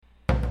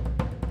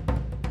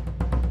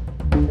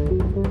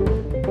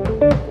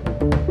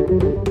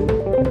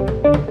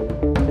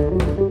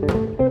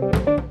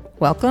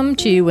Welcome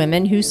to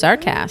Women Who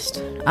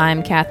Sarcast.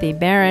 I'm Kathy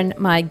Barron.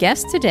 My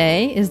guest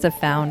today is the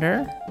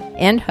founder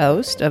and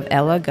host of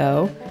Ella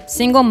Go,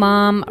 single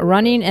mom,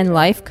 running and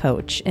life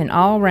coach, and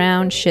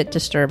all-round shit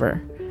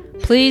disturber.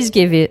 Please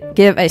give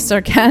a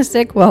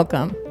sarcastic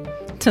welcome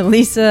to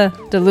Lisa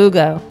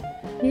DeLugo.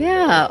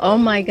 Yeah. Oh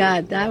my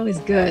God, that was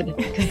good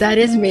because that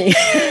is me.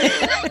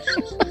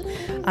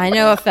 I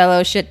know a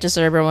fellow shit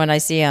disturber when I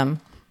see him.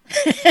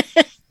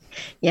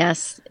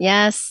 Yes.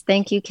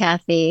 Thank you,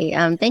 Kathy.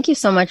 Thank you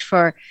so much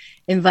for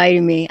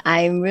inviting me.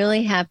 I'm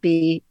really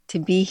happy to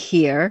be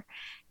here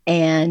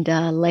and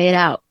lay it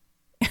out.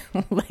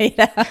 Lay it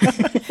out.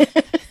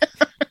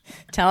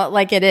 Tell it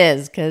like it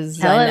is,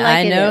 because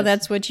I know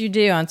that's what you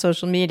do on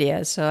social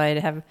media. So I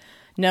have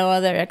no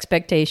other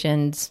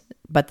expectations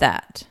but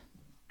that.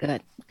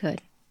 Good.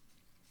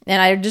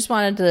 And I just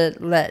wanted to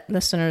let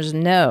listeners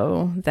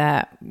know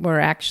that we're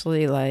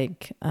actually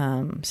like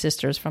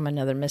sisters from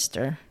another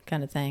mister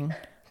kind of thing,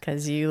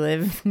 because you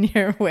live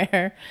near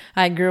where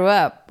I grew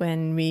up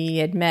when we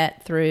had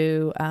met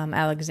through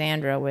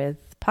Alexandra with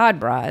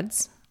Pod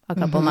Broads a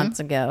couple months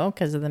ago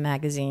because of the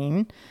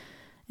magazine.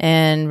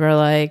 And we're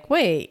like,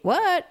 wait,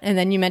 what? And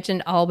then you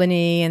mentioned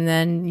Albany, and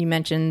then you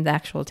mentioned the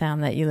actual town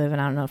that you live in.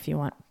 I don't know if you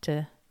want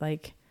to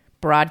like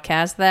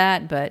broadcast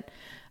that, but...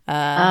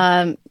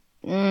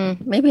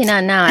 maybe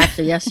not now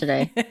after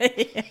yesterday.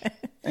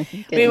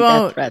 We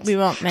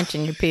won't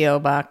mention your P.O.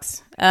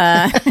 box.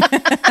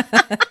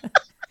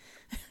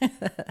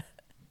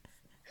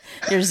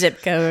 Your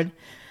zip code.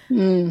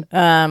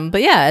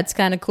 But yeah, it's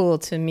kind of cool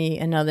to meet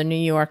another New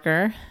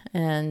Yorker.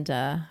 And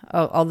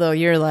although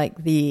you're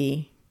like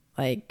the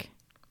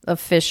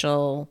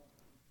official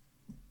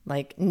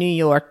like New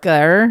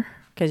Yorker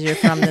because you're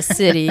from the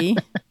city,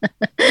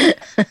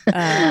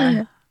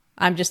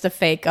 I'm just a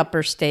fake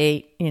upper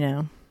state,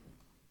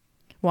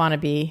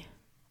 wannabe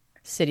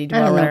city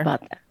dweller. I don't know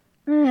about that.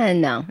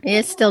 No,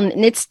 it's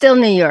still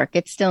New York.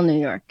 It's still New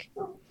York,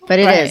 but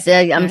it is.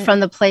 I'm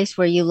from the place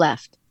where you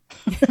left,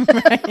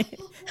 right.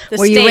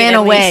 Where you ran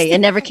away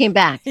and never came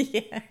back.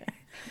 Yeah.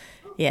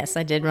 Yes,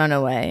 I did run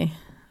away.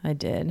 I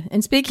did.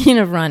 And speaking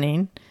of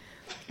running,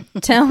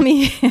 tell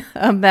me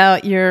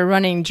about your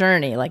running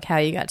journey, like how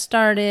you got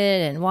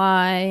started and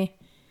why.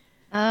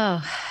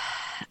 Oh.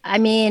 I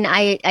mean,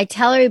 I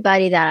tell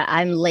everybody that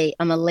I'm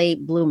a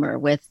late bloomer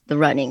with the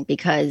running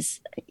because,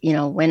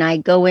 when I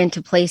go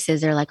into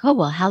places, they're like, oh,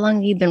 well, how long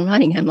have you been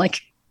running? I'm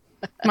like,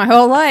 my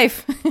whole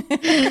life.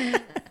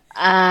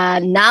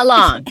 Not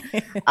long.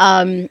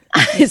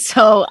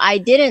 So I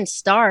didn't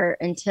start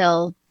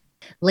until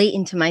late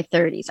into my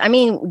 30s. I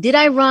mean, did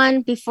I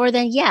run before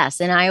then?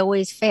 Yes. And I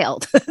always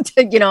failed.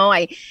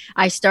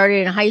 I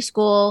started in high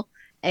school.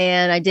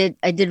 And I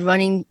did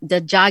running the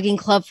jogging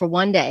club for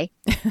one day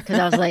because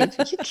I was like,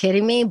 are you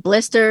kidding me?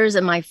 Blisters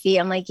in my feet.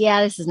 I'm like,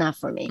 yeah, this is not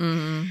for me.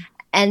 Mm-hmm.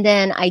 And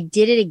then I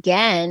did it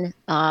again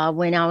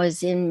when I was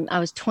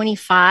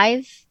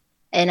 25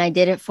 and I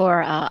did it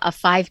for a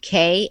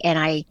 5K and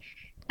I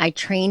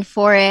trained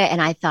for it and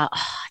I thought,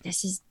 oh,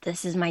 this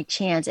is my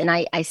chance. And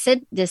I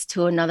said this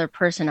to another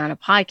person on a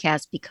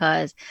podcast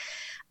because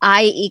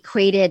I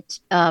equated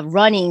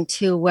running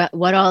to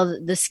what all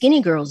the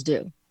skinny girls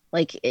do.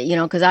 Like,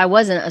 because I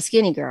wasn't a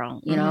skinny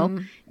girl,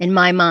 in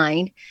my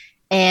mind.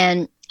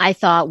 And I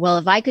thought, well,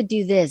 if I could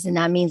do this, and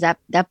that means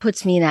that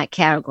puts me in that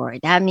category.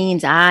 That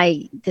means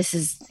this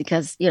is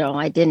because,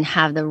 I didn't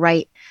have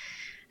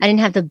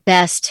the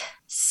best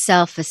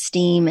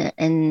self-esteem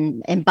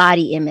and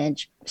body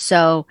image.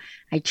 So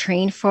I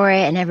trained for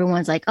it and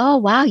everyone's like, oh,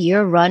 wow,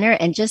 you're a runner.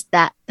 And just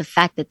the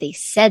fact that they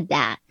said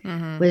that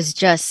was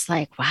just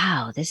like,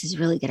 wow, this is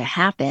really going to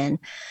happen.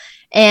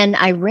 And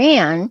I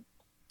ran.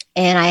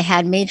 And I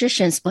had major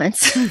shin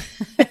splints.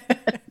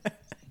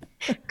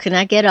 Could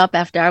not get up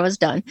after I was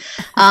done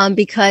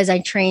because I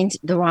trained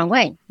the wrong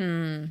way.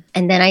 And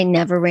then I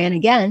never ran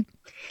again.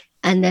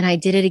 And then I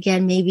did it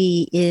again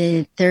maybe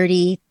in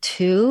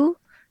 32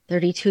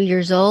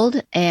 years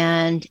old.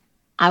 And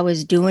I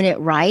was doing it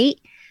right.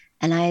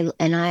 And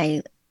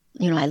I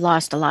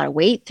lost a lot of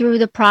weight through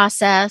the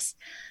process.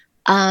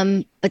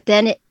 But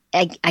then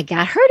I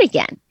got hurt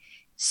again.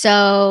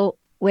 So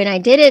when I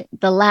did it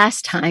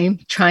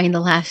trying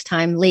the last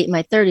time late in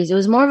my 30s, it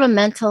was more of a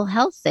mental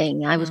health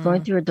thing. I was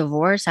going through a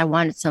divorce. I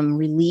wanted some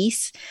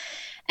release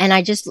and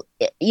I just,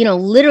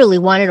 literally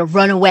wanted to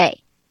run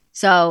away.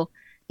 So,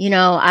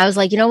 I was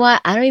like, you know what?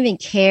 I don't even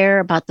care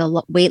about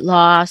the weight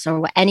loss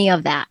or any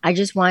of that. I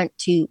just want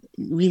to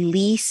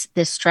release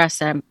the stress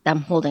that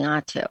I'm holding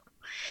on to.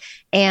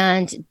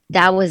 And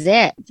that was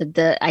it.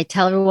 I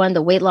tell everyone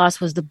the weight loss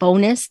was the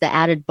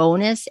added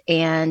bonus.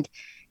 And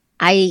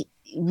I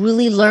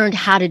really learned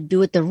how to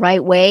do it the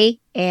right way.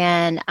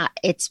 And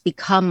it's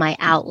become my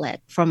outlet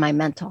for my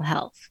mental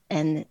health.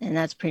 And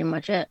that's pretty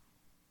much it.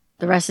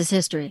 The rest is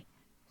history.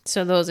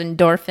 So those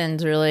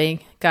endorphins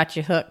really got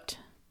you hooked.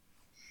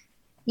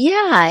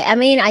 Yeah. I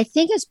mean, I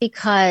think it's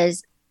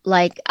because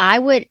I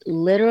would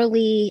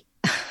literally,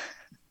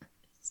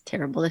 it's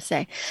terrible to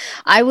say.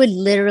 I would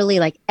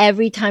literally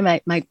every time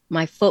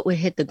my foot would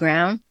hit the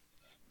ground,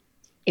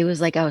 it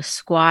was like I was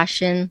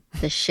squashing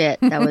the shit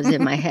that was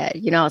in my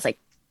head. I was like,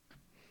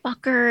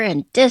 fucker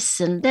and this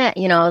and that,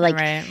 like,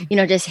 Right.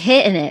 just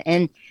hitting it.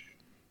 And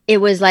it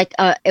was like,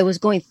 it was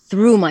going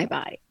through my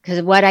body.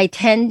 Because what I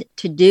tend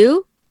to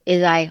do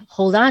is I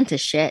hold on to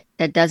shit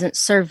that doesn't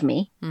serve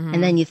me. Mm-hmm.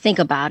 And then you think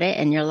about it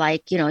and you're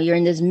like, you're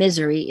in this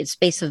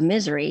space of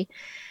misery,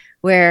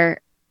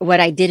 where what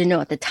I didn't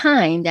know at the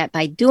time, that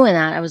by doing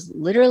that, I was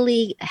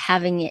literally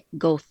having it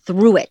go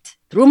through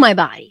my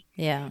body.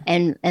 Yeah.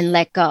 And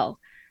let go.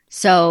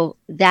 So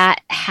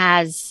that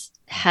has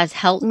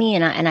helped me,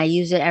 and I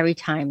use it every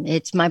time.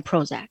 It's my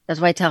Prozac. That's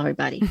why I tell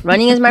everybody,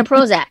 running is my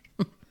Prozac.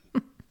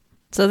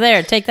 So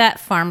there, take that,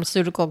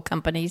 pharmaceutical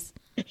companies.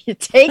 You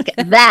take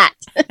that.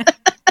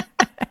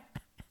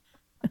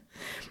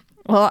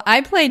 Well,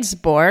 I played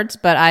sports,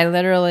 but I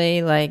literally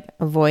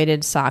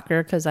avoided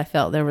soccer because I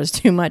felt there was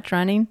too much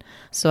running.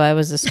 So I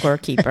was a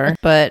scorekeeper.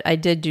 But I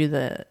did do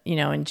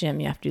in gym,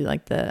 you have to do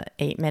the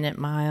 8-minute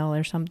mile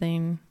or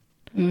something.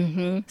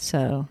 Mm-hmm.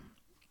 So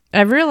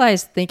I've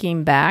realized,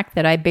 thinking back,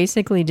 that I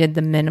basically did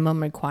the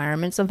minimum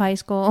requirements of high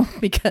school,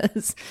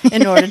 because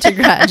in order to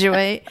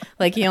graduate,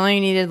 you only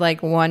needed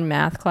one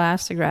math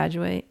class to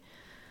graduate.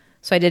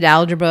 So I did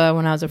algebra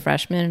when I was a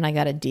freshman and I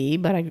got a D,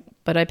 but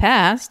I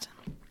passed.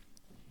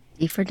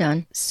 D for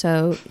done.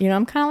 So,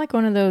 I'm kind of like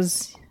one of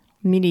those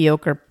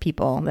mediocre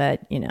people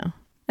that, and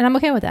I'm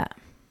okay with that.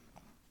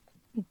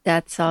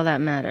 That's all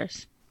that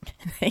matters.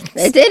 Thanks.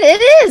 It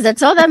is.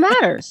 That's all that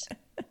matters.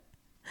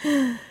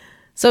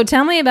 So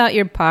tell me about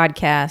your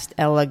podcast,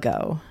 Ella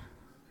Go.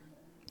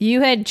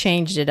 You had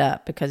changed it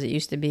up because it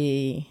used to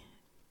be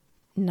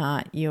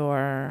Not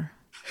Your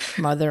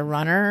Mother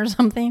Runner or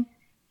something.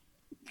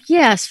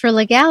 Yes, for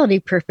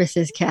legality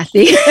purposes,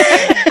 Kathy.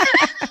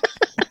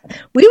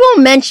 We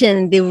won't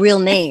mention the real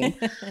name.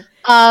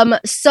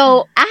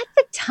 So at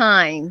the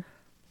time,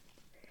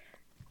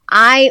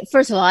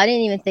 first of all, I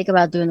didn't even think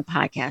about doing the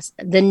podcast.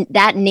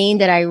 That name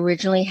that I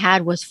originally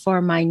had was for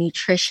my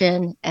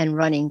nutrition and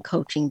running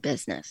coaching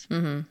business.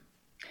 Mm-hmm.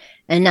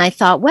 And I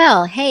thought,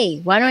 well, hey,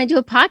 why don't I do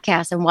a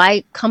podcast? And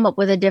why come up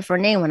with a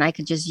different name when I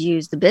could just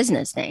use the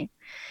business name?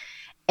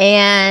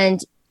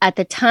 And at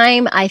the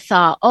time, I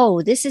thought,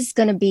 oh, this is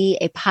going to be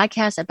a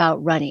podcast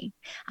about running.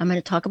 I'm going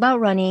to talk about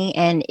running.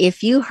 And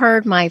if you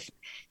heard my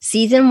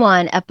season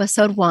 1,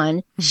 episode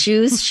 1,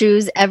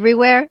 shoes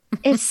everywhere,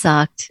 it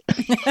sucked.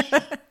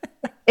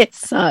 It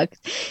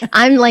sucked.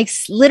 I'm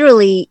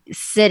literally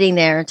sitting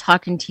there and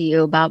talking to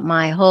you about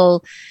my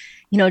whole,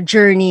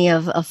 journey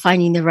of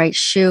finding the right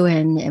shoe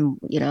and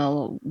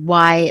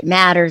why it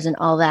matters and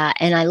all that.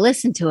 And I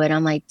listened to it.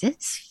 I'm like,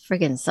 this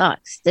friggin'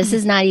 sucks. This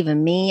is not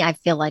even me. I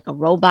feel like a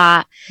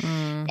robot.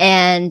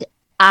 And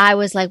I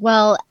was like,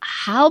 well,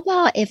 how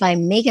about if I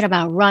make it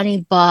about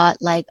running, but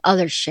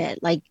other shit,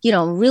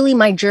 really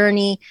my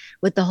journey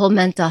with the whole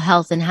mental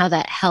health and how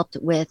that helped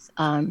with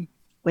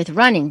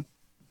running.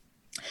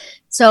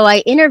 So I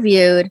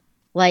interviewed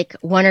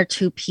 1 or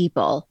 2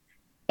 people,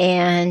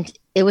 and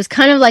it was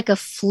kind of like a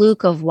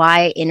fluke of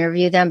why I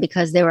interviewed them,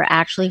 because they were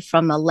actually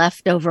from a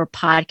leftover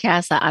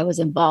podcast that I was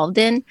involved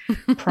in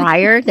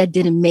prior that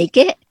didn't make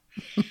it.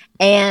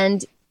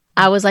 And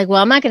I was like,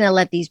 well, I'm not going to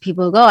let these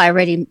people go. I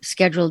already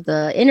scheduled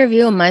the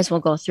interview and might as well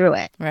go through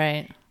it.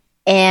 Right.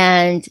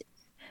 And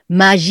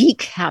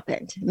magic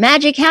happened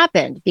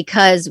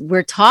because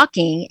we're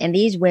talking and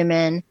these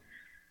women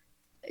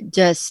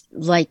just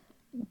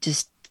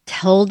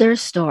told their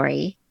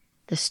story.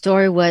 The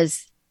story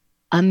was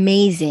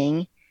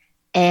amazing.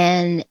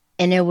 And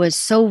it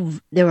was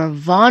they were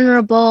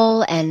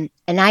vulnerable and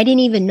I didn't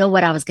even know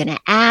what I was going to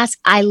ask.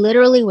 I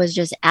literally was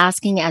just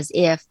asking as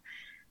if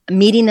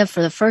meeting them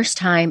for the first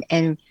time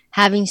and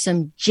having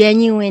some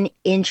genuine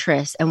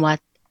interest in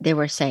what they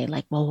were saying.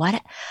 Well,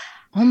 what?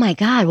 Oh my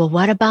God. Well,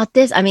 what about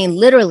this? I mean,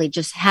 literally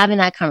just having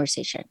that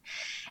conversation.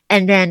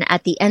 And then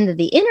at the end of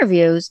the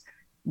interviews,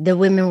 the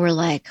women were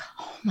like,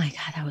 oh my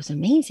God, that was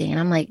amazing. And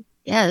I'm like,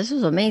 yeah, this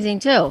was amazing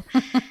too.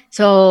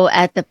 So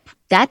at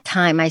that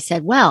time I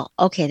said, well,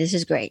 okay, this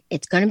is great.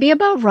 It's going to be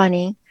about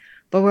running,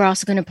 but we're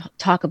also going to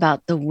talk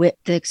about the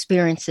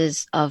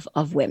experiences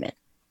of women.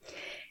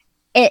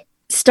 It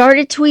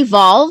started to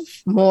evolve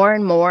more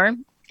and more.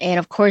 And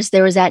of course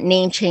there was that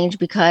name change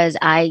because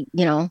I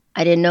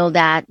didn't know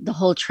that the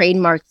whole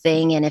trademark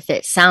thing. And if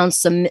it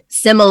sounds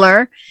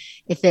similar,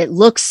 if it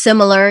looks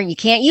similar, you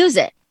can't use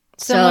it.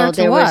 Similar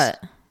to what?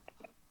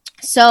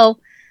 So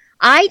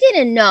I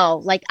didn't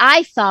know,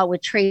 I thought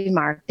with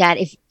trademark that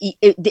if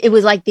it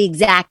was the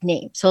exact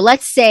name. So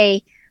let's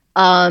say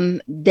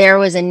there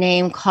was a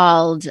name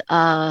called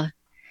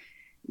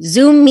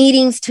Zoom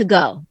Meetings to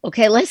Go.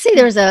 Okay, let's say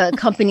there's a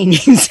company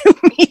named Zoom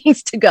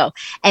Meetings to Go.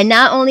 And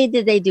not only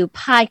did they do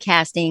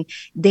podcasting,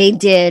 they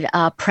did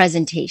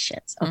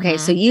presentations. Okay,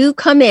 so you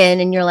come in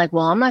and you're like,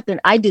 well,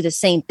 I do the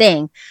same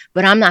thing,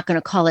 but I'm not going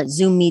to call it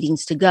Zoom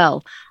Meetings to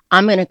Go.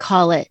 I'm going to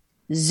call it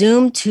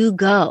Zoom to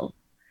Go.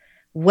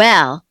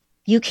 Well,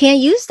 you can't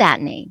use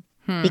that name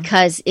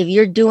because if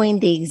you're doing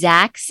the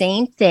exact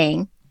same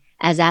thing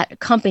as that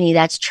company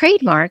that's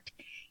trademarked,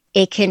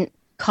 it can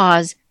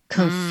cause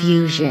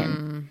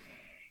confusion.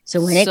 So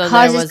when it So there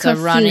causes was a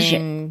confusion,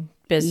 running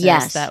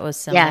business that was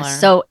similar.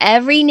 yes. So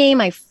every name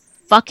I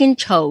fucking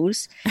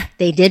chose,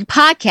 they did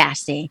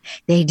podcasting,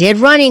 they did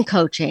running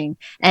coaching,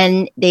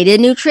 and they did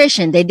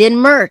nutrition, they did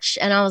merch.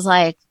 And I was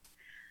like,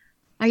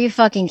 are you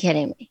fucking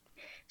kidding me?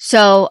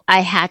 So I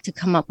had to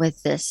come up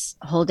with this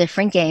whole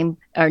different game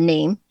or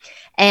name.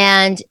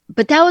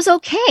 But that was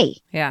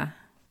okay. Yeah.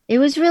 It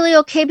was really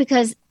okay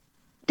because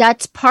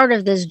that's part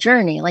of this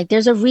journey. Like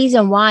there's a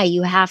reason why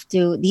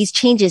these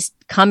changes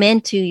come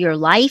into your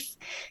life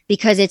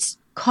because it's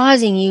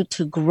causing you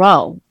to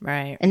grow.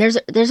 Right. And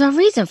there's a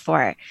reason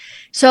for it.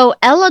 So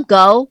Ella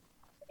Go,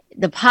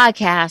 the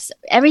podcast,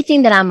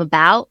 everything that I'm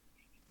about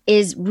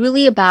is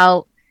really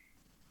about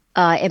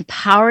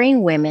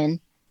empowering women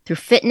through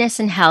fitness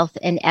and health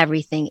and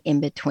everything in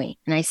between.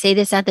 And I say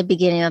this at the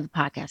beginning of the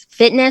podcast: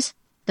 fitness,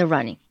 the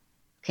running.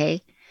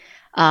 Okay.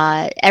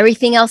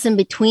 Everything else in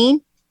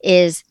between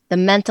is the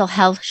mental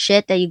health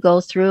shit that you go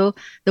through,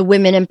 the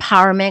women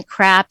empowerment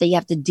crap that you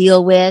have to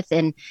deal with,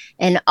 and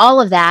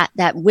all of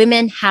that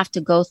women have to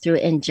go through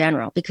in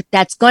general, because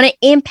that's going to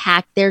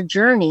impact their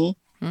journey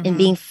in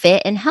being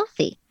fit and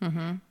healthy.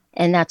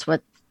 And that's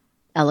what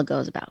Ella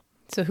Goes about.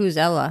 So who's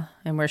Ella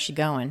and where's she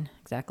going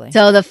exactly?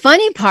 So the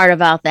funny part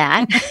about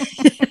that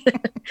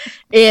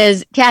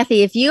is,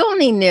 Kathy, if you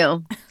only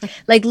knew,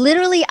 like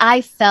literally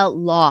I felt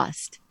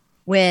lost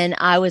when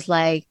I was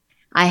like,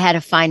 I had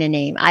to find a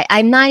name.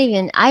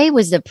 I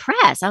was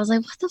depressed. I was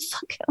like, what the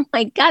fuck? Oh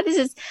my God,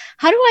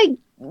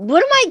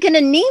 what am I going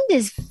to name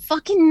this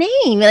fucking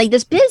name? Like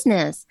this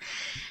business.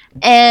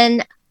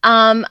 And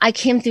I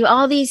came through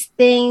all these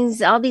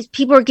things. All these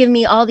people were giving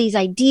me all these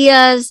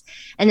ideas.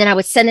 And then I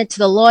would send it to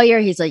the lawyer.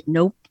 He's like,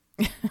 nope.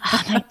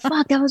 I'm like,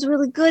 fuck, that was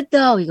really good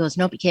though. He goes,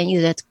 nope, you can't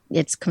use it.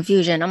 It's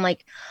confusion. I'm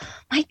like,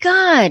 my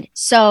God.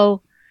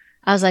 So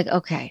I was like,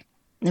 okay,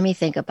 let me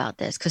think about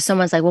this. Because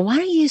someone's like, well, why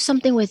don't you use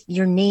something with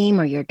your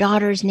name or your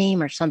daughter's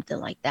name or something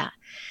like that?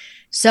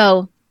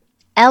 So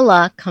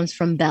Ella comes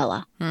from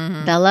Bella.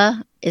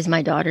 Bella is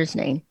my daughter's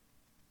name.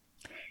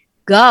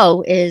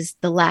 Go is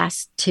the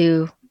last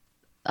two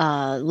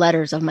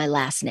letters of my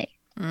last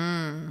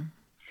name.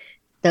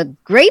 The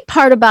great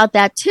part about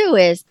that too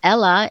is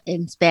Ella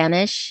in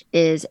Spanish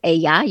is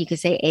ella. You could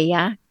say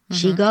ella.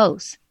 She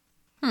goes.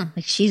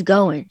 Like she's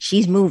going.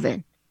 She's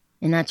moving.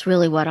 And that's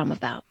really what I'm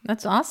about.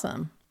 That's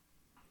awesome.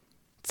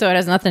 So it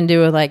has nothing to do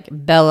with like,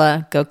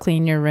 Bella, go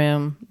clean your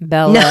room.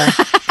 Bella,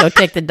 go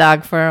take the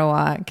dog for a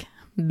walk.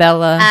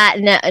 Bella,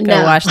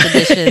 go wash the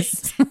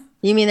dishes.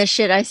 You mean the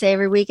shit I say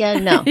every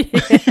weekend? No.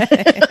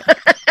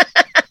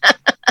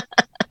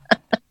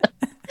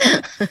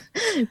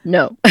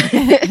 No.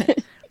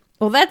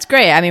 Well, that's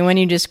great. I mean, when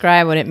you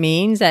describe what it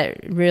means, that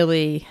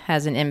really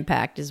has an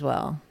impact as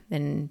well,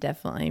 and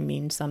definitely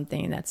means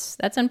something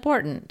that's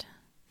important.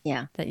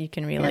 Yeah. That you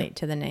can relate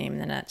to the name,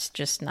 and that's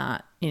just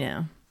not,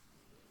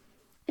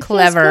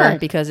 clever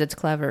because it's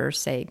clever's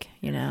sake,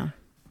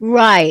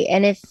 Right.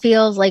 And it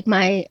feels like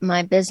my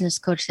business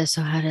coach says,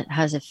 so how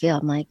does it feel?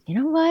 I'm like, you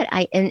know what?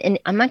 And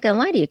I'm not going to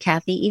lie to you,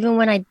 Kathy. Even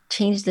when I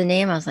changed the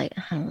name, I was like,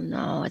 I don't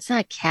know. It's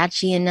not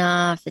catchy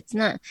enough. It's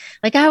not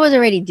like I was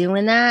already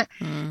doing that.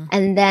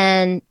 And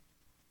then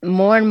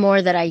more and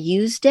more that I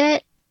used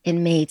it, it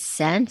made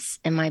sense.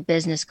 And my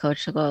business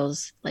coach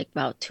goes like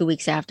about 2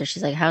 weeks after,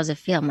 she's like, how does it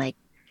feel? I'm like,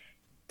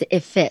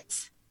 it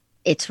fits.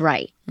 It's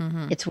right.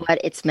 It's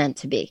what it's meant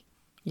to be.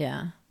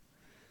 Yeah.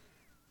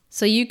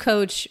 So you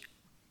coach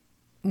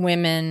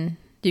women.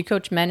 Do you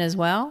coach men as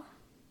well?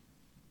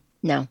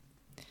 No.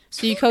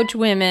 So you coach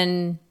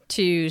women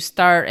to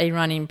start a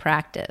running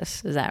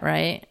practice. Is that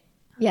right?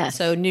 Yes.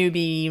 So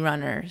newbie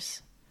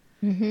runners.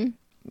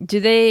 Do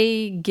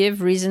they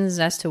give reasons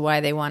as to why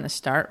they want to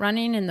start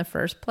running in the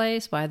first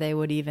place? Why they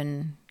would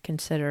even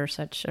consider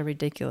such a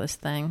ridiculous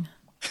thing?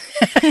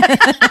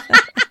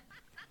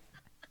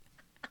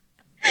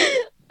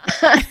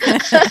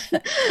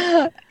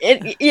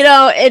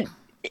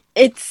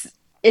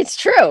 It's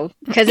true,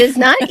 because it's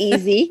not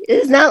easy.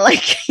 It's not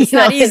like it's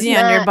not easy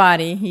on your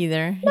body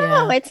either.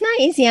 No, it's not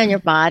easy on your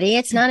body.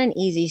 It's not an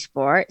easy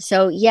sport.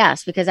 So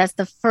yes, because that's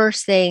the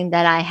first thing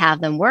that I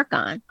have them work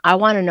on. I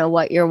want to know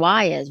what your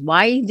why is.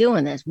 Why are you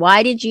doing this?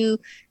 Why did you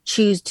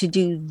choose to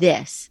do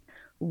this?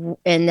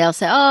 And they'll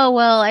say, oh,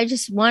 well, I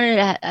just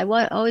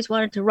always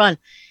wanted to run.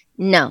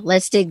 No,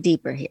 let's dig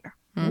deeper here.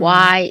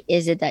 Why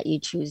is it that you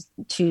choose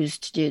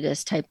to do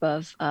this type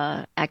of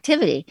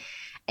activity?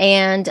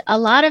 And a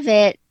lot of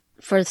it,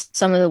 for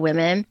some of the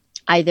women,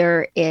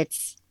 either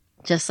it's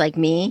just like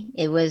me.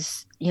 It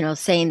was,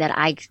 saying that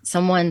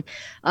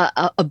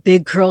a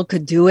big girl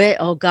could do it.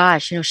 Oh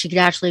gosh, she could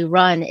actually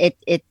run.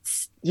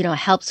 It's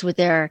helps with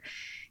their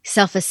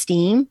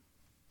self-esteem.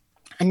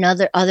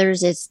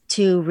 Others is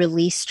to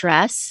release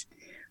stress.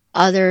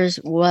 Others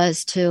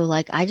was to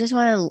like, I just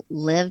want to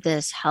live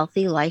this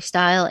healthy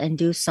lifestyle and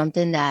do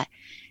something that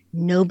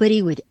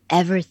nobody would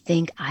ever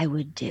think I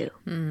would do,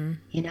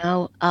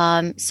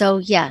 So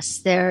yes,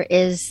 there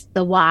is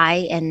the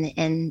why,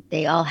 and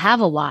they all have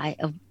a why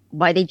of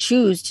why they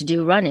choose to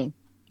do running.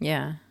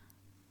 Yeah.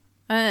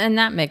 And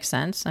that makes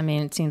sense. I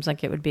mean, it seems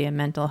like it would be a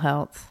mental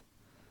health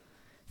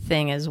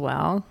thing as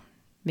well,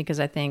 because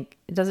I think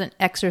it doesn't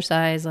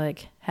exercise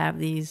like have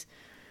these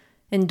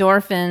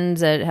endorphins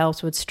that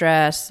helps with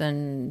stress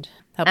and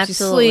helps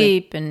Absolutely. you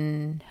sleep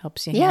and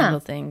helps you handle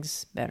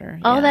things better.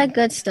 All that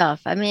good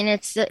stuff. I mean,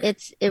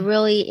 it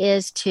really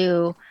is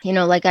to,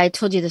 like I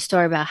told you the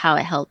story about how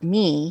it helped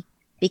me,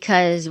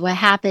 because what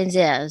happens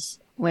is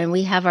when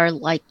we have our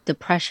like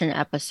depression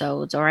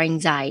episodes or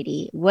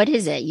anxiety, what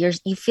is it?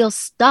 You feel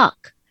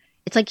stuck.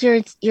 It's like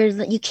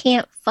you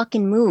can't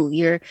fucking move.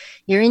 You're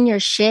in your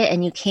shit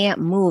and you can't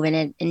move,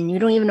 and you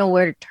don't even know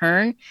where to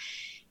turn.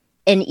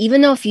 And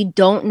even though if you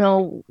don't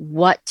know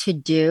what to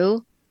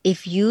do,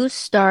 if you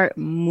start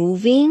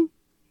moving,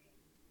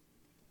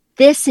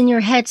 this in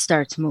your head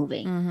starts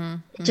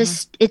moving.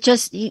 It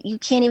just you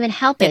can't even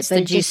help it. But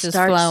the juice is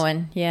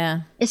flowing.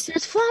 Yeah. It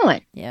starts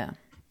flowing. Yeah.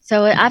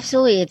 So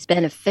absolutely, it's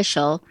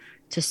beneficial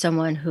to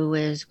someone who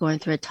is going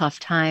through a tough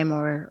time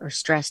or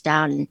stressed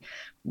out and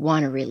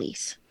want to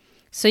release.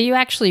 So you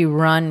actually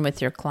run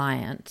with your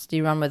clients. Do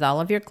you run with all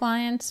of your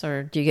clients,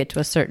 or do you get to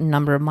a certain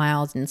number of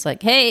miles and it's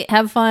like, hey,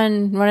 have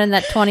fun running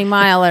that 20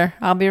 miler.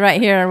 I'll be right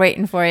here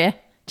waiting for you.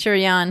 Cheer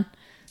you on.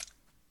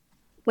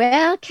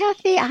 Well,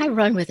 Kathy, I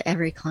run with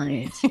every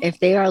client if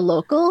they are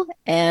local,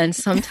 and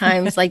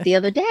sometimes like the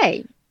other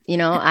day,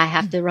 I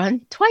have to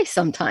run twice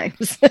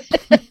sometimes.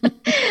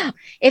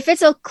 If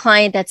it's a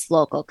client that's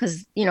local,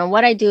 because,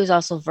 what I do is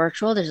also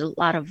virtual. There's a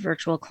lot of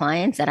virtual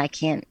clients that I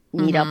can't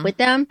meet up with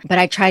them, but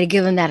I try to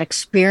give them that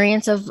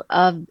experience of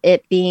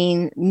it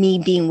being me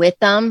being with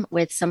them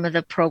with some of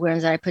the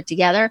programs that I put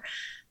together.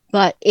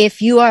 But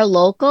if you are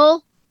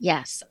local,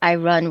 yes, I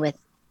run with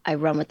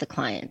the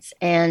clients.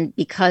 And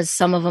because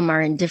some of them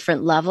are in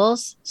different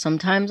levels,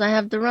 sometimes I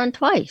have to run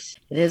twice.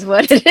 It is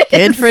what it is.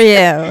 Good for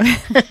you.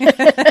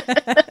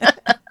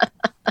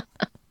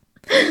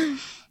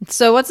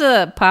 So what's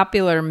a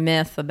popular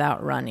myth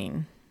about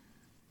running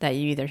that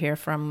you either hear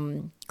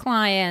from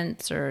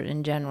clients or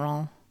in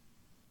general?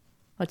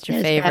 What's your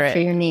favorite? It's bad for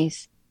your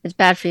knees. It's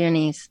bad for your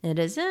knees. It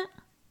isn't?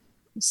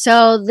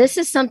 So this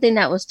is something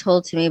that was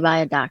told to me by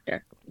a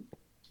doctor.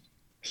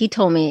 He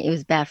told me it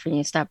was bad for you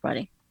to stop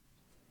running.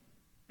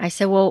 I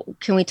said, well,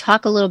 can we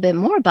talk a little bit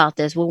more about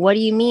this? Well, what do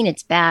you mean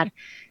it's bad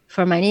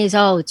for my knees?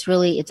 Oh, it's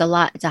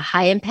a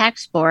high impact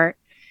sport.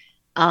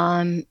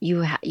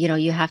 You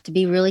have to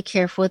be really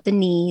careful with the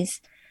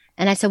knees.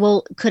 And I said,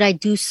 well, could I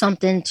do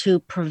something to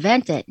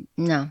prevent it?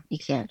 No, you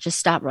can't. Just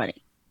stop running.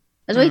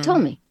 That's what he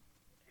told me.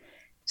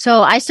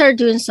 So I started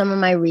doing some of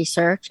my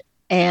research,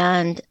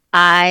 and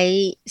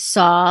I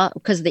saw,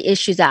 because the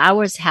issues that I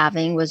was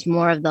having was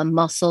more of the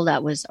muscle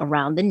that was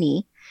around the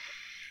knee.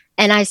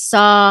 And I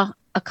saw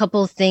I read a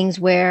couple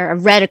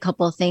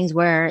of things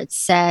where it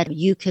said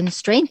you can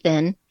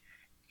strengthen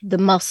the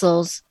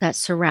muscles that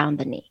surround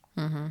the knee.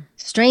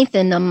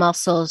 Strengthen the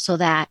muscles so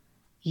that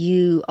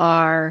you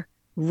are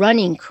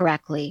running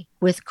correctly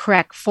with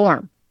correct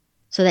form,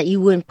 so that you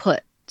wouldn't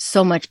put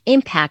so much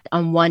impact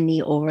on one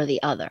knee over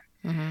the other.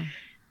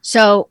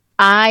 So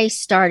I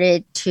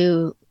started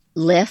to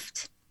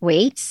lift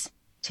weights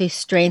to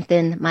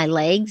strengthen my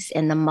legs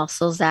and the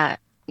muscles that,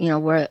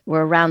 were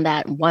around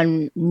that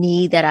one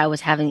knee that I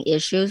was having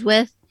issues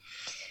with.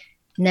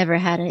 Never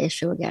had an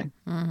issue again.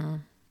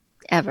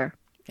 Ever.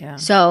 Yeah.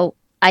 So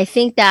I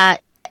think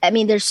that,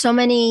 there's so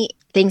many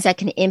things that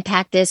can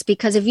impact this,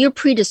 because if you're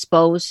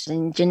predisposed,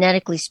 and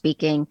genetically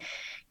speaking,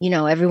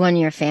 everyone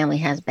in your family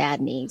has bad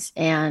knees,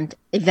 and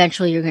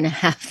eventually you're going to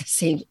have the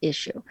same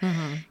issue.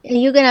 And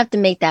you're going to have to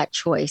make that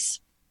choice.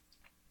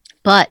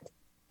 But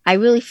I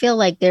really feel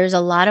like there's a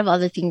lot of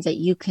other things that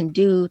you can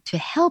do to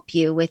help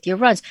you with your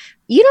runs.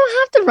 You don't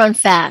have to run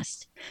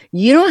fast.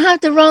 You don't have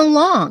to run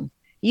long.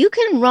 You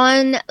can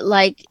run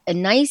like a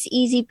nice,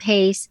 easy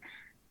pace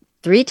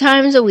 3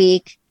 times a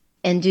week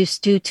and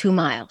just do 2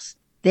 miles.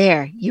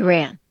 There, you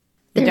ran.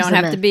 You don't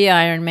have to be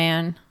Iron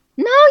Man.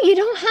 No, you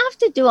don't have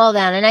to do all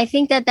that. And I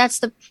think that that's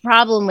the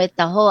problem with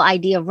the whole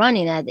idea of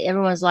running, that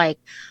everyone's like,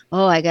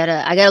 oh, I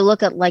gotta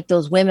look at like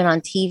those women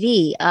on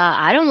TV.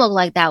 I don't look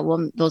like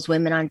those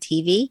women on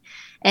TV,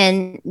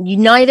 and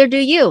neither do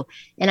you.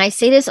 And I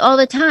say this all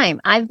the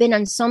time. I've been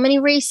on so many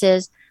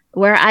races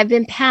where I've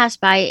been passed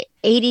by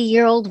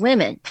 80-year-old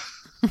women.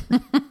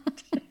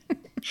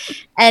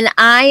 And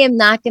I am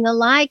not going to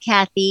lie,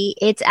 Kathy,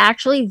 it's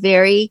actually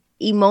very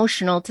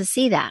emotional to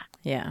see that.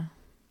 Yeah.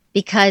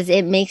 Because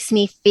it makes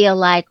me feel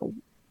like,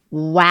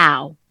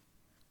 wow,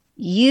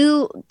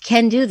 you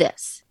can do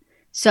this.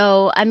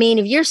 So,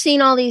 if you're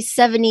seeing all these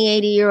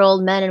 70,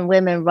 80-year-old men and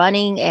women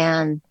running,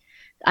 and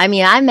I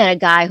met a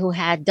guy who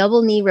had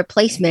double knee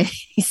replacement.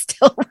 He's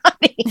still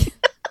running.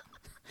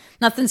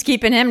 Nothing's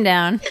keeping him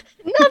down.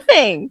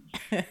 Nothing.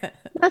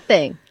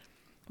 Nothing.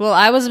 Well,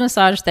 I was a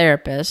massage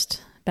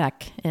therapist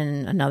back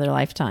in another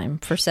lifetime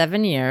for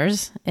 7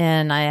 years,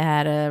 and I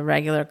had a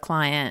regular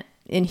client,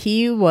 and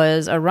he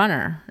was a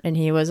runner, and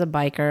he was a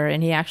biker,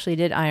 and he actually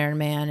did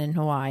Ironman in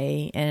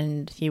Hawaii,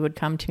 and he would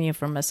come to me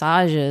for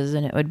massages,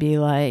 and it would be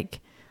like,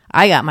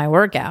 I got my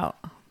workout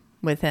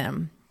with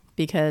him,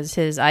 because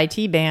his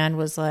IT band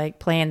was like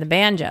playing the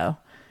banjo,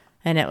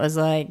 and it was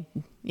like,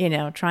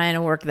 trying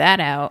to work that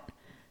out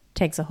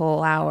takes a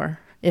whole hour,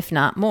 if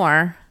not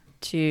more,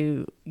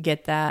 to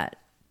get that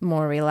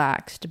more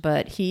relaxed.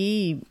 But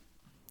he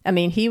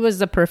was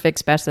the perfect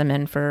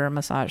specimen for a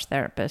massage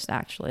therapist,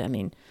 actually. I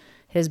mean,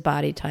 his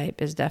body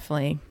type is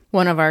definitely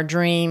one of our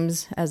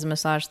dreams as a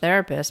massage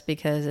therapist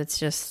because it's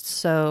just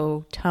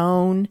so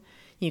toned.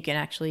 You can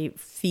actually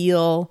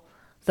feel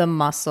the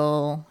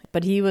muscle.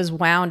 But he was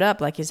wound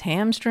up, like his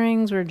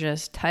hamstrings were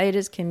just tight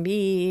as can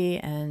be,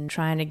 and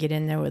trying to get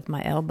in there with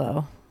my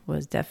elbow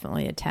was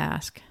definitely a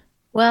task.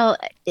 Well,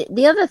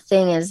 the other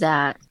thing is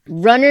that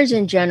runners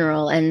in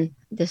general, and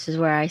this is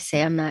where I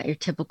say I'm not your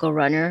typical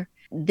runner,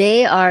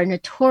 they are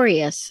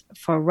notorious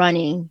for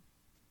running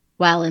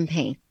while in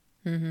pain.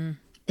 Mm-hmm.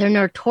 They're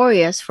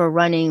notorious for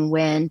running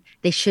when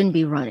they shouldn't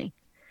be running.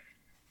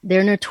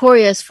 They're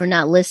notorious for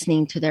not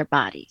listening to their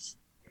bodies.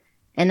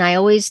 And I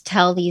always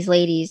tell these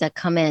ladies that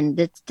come in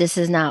that this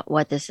is not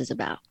what this is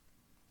about.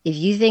 If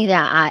you think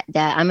that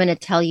I'm going to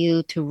tell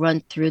you to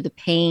run through the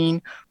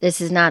pain, this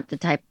is not the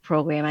type of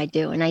program I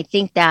do. And I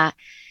think that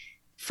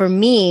for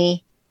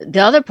me,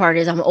 the other part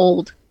is I'm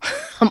old.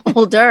 I'm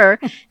older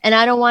and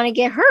I don't want to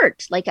get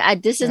hurt. Like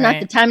this is not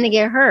the time to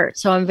get hurt.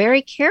 So I'm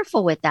very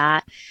careful with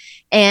that.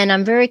 And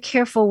I'm very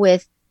careful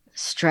with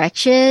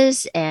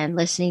stretches and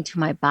listening to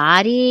my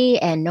body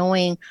and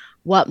knowing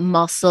what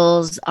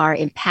muscles are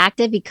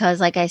impacted. Because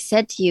like I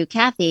said to you,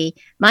 Kathy,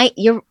 my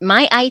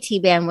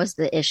IT band was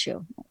the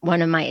issue,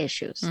 one of my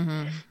issues.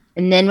 Mm-hmm.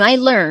 And then I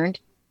learned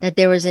that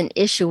there was an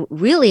issue.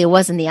 Really, it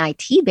wasn't the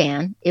IT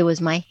band. It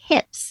was my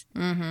hips,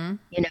 and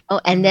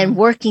then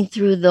working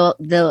through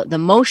the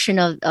motion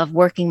of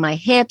working my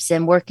hips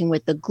and working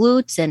with the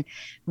glutes and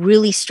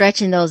really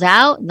stretching those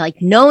out,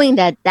 like knowing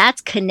that that's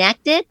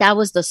connected. That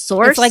was the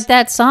source. It's like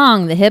that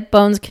song, the hip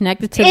bone's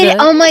connected to the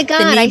oh my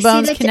God, the knee I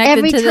bone's see that connected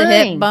every to time. the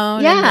hip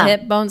bone, yeah. and the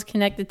hip bone's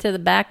connected to the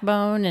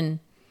backbone, and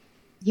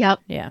yep.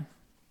 And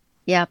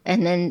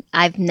then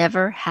I've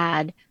never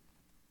had,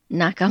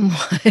 knock on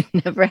wood,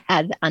 never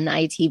had an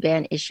IT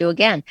band issue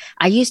again.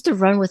 I used to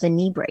run with a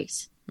knee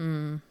brace.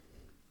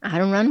 I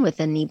don't run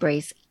with a knee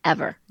brace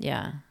ever.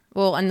 Yeah.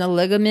 Well, and the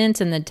ligaments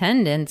and the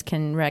tendons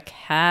can wreak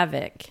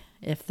havoc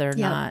if they're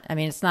not. I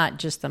mean, it's not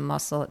just the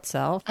muscle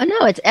itself. Oh,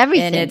 no, it's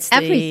everything. And it's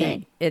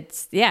everything.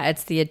 It's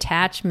the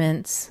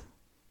attachments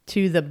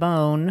to the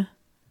bone.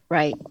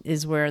 Right.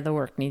 Is where the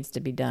work needs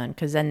to be done,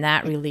 because then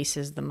that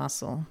releases the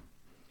muscle.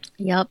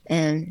 Yep.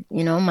 And,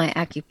 my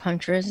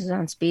acupuncturist is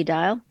on speed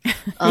dial.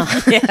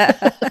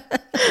 Yeah.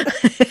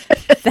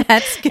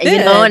 That's good.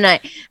 And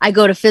I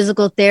go to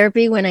physical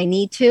therapy when I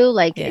need to,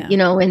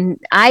 and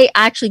I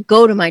actually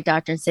go to my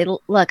doctor and say,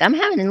 look, I'm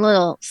having a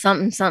little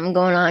something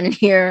going on in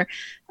here.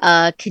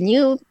 Can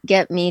you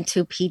get me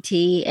to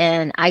PT?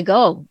 And I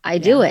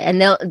do it.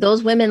 And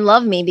those women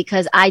love me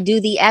because I do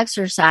the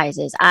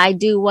exercises. I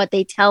do what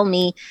they tell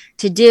me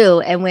to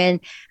do. And when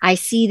I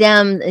see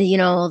them,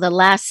 the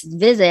last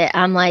visit,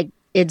 I'm like,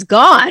 it's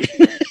gone.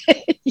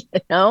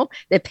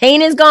 The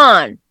pain is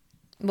gone.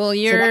 Well,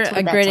 you're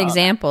a great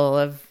example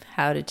of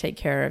how to take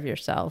care of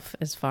yourself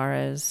as far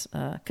as,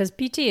 because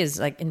PT is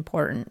like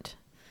important.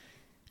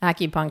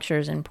 Acupuncture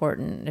is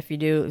important. If you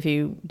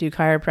do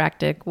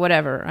chiropractic,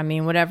 whatever. I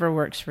mean, whatever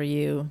works for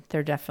you,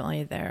 they're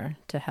definitely there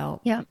to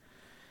help. Yep.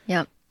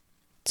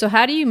 So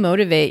how do you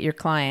motivate your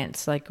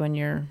clients? Like are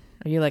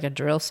you like a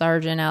drill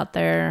sergeant out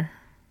there?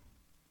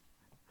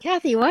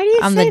 Kathy, why do you say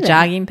that? On the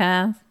jogging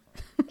path?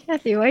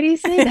 Kathy, why do you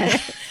say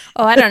that?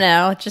 Oh, I don't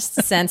know. Just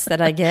a sense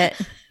that I get.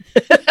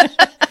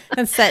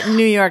 It's that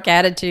New York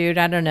attitude.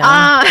 I don't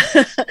know.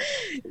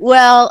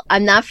 Well,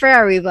 I'm not for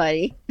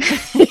everybody.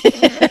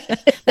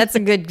 That's a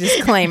good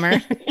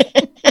disclaimer.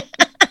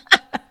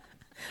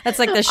 That's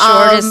like the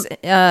shortest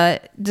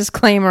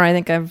disclaimer I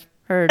think I've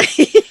heard.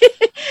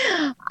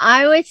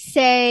 I would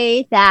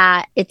say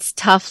that it's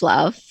tough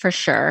love for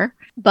sure,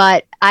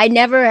 but I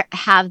never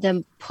have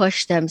them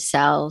push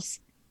themselves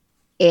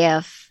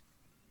if,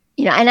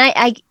 and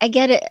I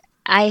get it.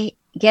 I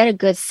get a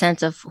good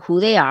sense of who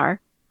they are.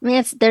 I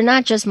mean, they're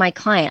not just my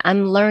client.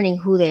 I'm learning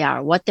who they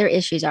are, what their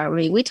issues are. I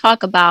mean, we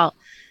talk about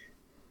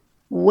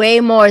way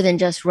more than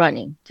just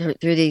running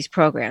through these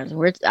programs.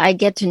 I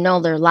get to know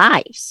their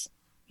lives,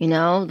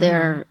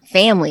 their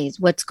families,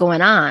 what's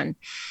going on.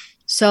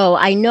 So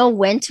I know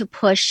when to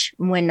push,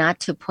 when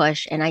not to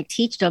push, and I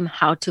teach them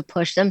how to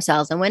push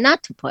themselves and when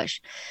not to push.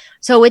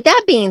 So with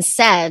that being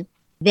said,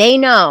 they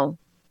know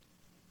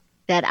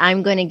that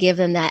I'm going to give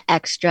them that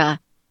extra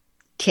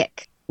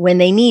kick when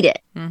they need it.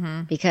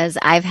 Mm-hmm. Because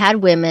I've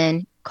had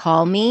women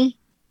call me,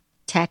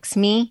 text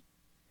me.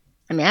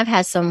 I mean, I've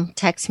had some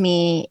text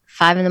me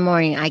 5 a.m.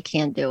 I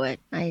can't do it.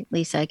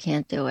 Lisa, I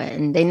can't do it.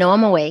 And they know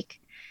I'm awake.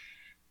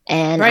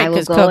 And right, I will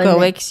because Coco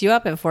wakes you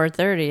up at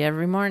 4:30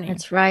 every morning.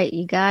 That's right.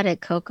 You got it,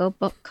 Coco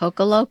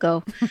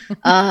Loco.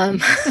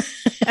 And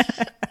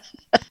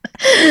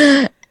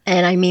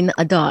I mean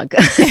a dog.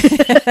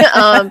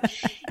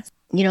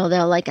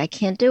 They're like, I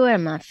can't do it.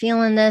 I'm not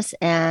feeling this.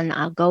 And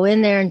I'll go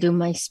in there and do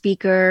my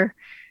speaker.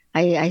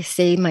 I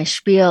say my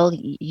spiel.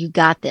 You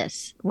got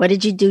this. What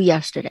did you do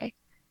yesterday?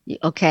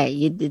 Okay,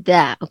 you did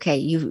that. Okay,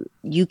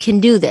 you can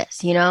do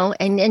this,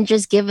 and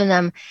just giving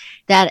them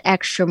that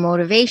extra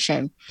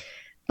motivation.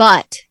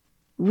 But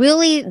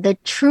really, the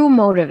true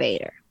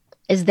motivator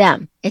is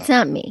them. It's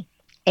not me.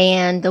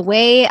 And the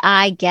way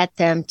I get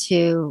them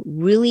to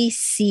really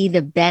see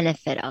the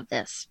benefit of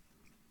this,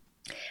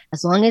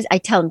 as long as I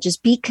tell them,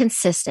 just be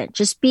consistent,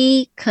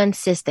 be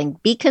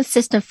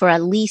consistent for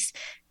at least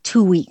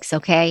 2 weeks.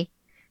 Okay.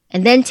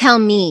 And then tell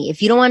me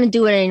if you don't want to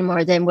do it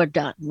anymore, then we're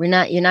done. You're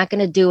not going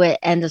to do it.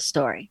 End of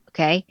story.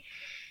 Okay.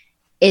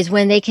 Is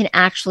when they can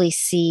actually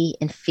see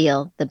and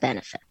feel the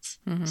benefits.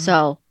 Mm-hmm.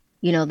 So,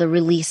 the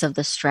release of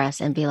the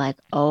stress and be like,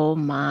 oh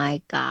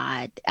my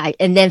God.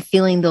 And then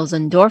feeling those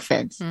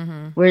endorphins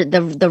where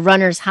the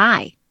runner's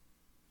high.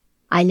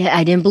 I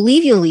didn't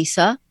believe you,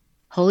 Lisa.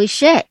 Holy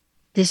shit.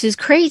 This is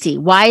crazy.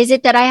 Why is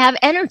it that I have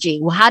energy?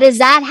 Well, how does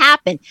that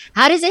happen?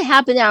 How does it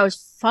happen that I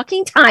was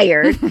fucking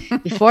tired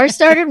before I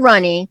started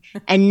running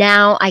and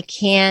now I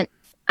can't,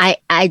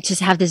 I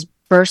just have this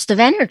burst of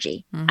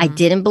energy. Mm-hmm. I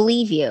didn't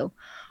believe you.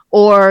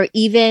 Or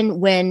even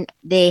when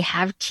they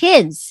have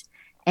kids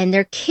and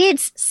their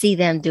kids see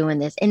them doing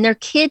this and their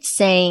kids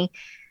saying,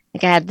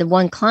 like I had the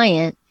one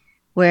client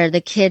where the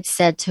kid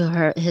said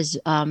to his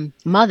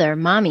mother,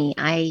 Mommy,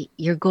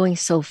 you're going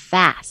so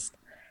fast.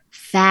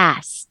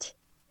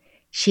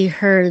 She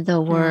heard the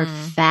word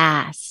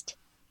fast,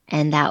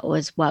 and that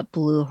was what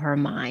blew her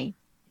mind.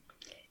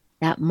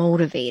 That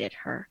motivated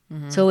her.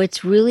 Mm-hmm. So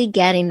it's really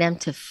getting them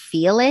to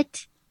feel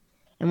it.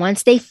 And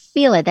once they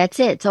feel it, that's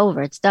it. It's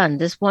over. It's done.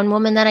 This one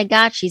woman that I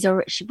got,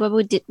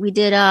 we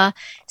did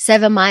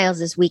 7 miles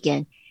this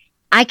weekend.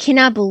 I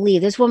cannot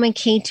believe this woman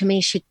came to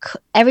me.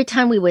 Every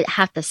time we would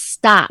have to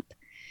stop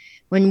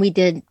when we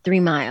did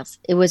 3 miles,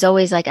 it was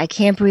always like, I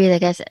can't breathe. I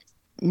guess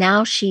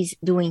now she's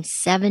doing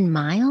 7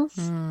 miles.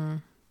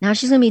 Now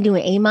she's going to be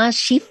doing 8 miles.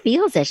 She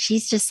feels it.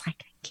 She's just like,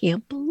 I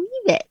can't believe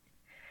it.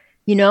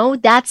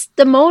 That's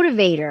the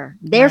motivator.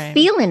 They're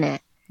feeling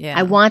it. Yeah.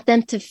 I want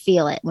them to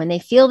feel it. When they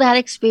feel that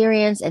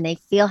experience and they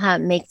feel how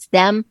it makes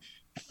them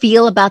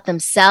feel about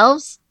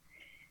themselves,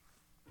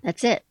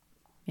 that's it.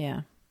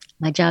 Yeah.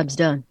 My job's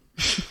done.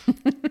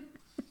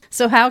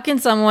 So how can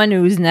someone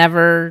who's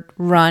never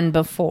run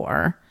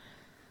before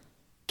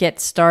get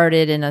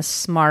started in a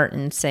smart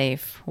and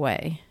safe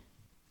way?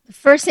 The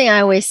first thing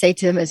I always say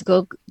to them is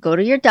go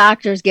to your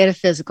doctors, get a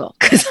physical,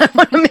 because I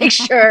want to make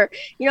sure,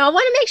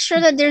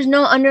 that there's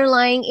no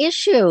underlying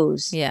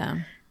issues.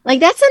 Yeah. Like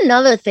that's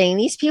another thing.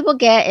 These people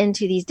get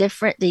into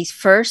these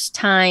first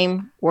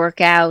time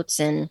workouts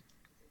and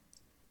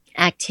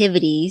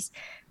activities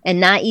and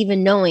not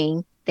even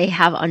knowing they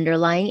have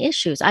underlying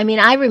issues. I mean,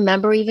 I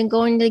remember even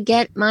going to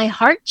get my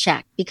heart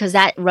checked because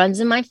that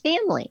runs in my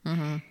family.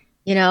 Mm-hmm.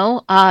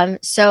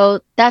 So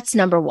that's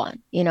number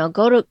one.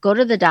 Go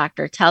to the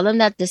doctor, tell them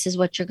that this is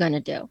what you're going to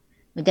do,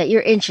 that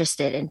you're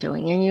interested in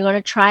doing, and you're going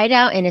to try it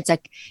out. And it's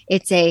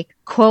a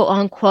quote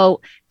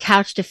unquote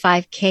couch to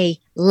 5K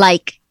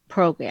like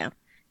program.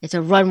 It's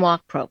a run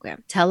walk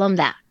program. Tell them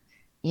that,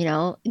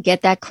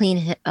 get that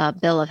clean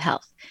bill of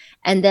health.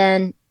 And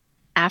then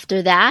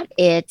after that,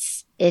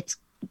 it's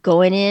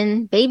going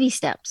in baby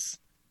steps.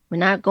 We're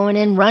not going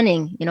in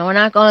running, we're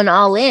not going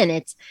all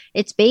in.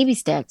 It's baby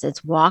steps.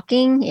 It's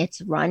walking,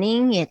 it's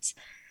running, it's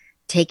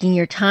taking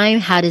your time.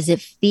 How does it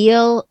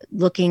feel?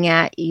 Looking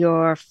at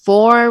your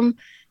form,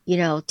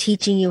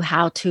 teaching you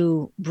how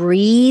to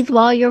breathe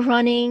while you're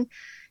running,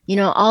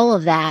 all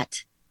of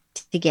that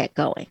to get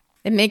going.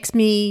 It makes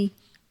me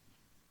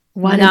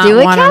want to do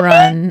it. Want to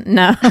run.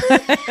 No.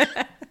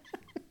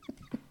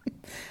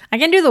 I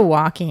can do the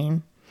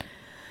walking.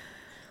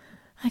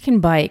 I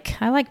can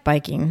bike. I like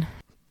biking.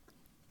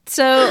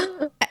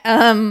 So,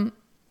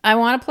 I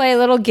want to play a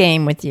little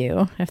game with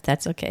you, if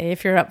that's okay,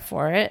 if you're up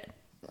for it.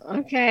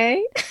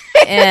 Okay.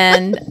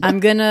 And I'm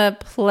going to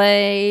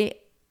play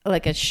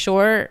like a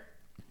short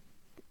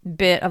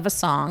bit of a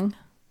song.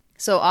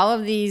 So all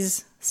of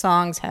these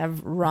songs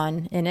have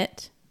run in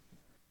it,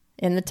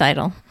 in the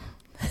title.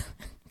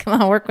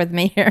 Come on, work with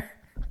me here.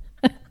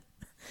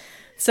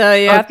 So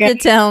you have to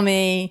tell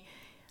me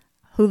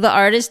who the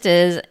artist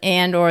is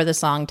and or the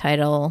song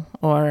title,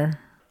 or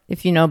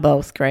if you know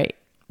both, great.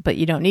 But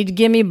you don't need to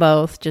give me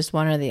both, just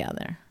one or the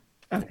other.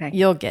 Okay.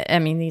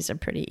 These are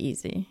pretty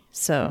easy.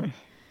 So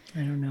I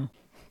don't know.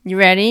 You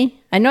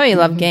ready? I know you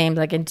love games.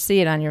 I can see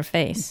it on your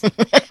face.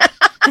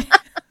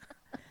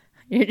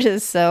 You're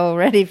just so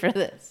ready for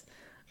this.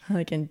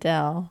 I can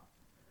tell.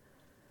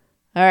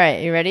 All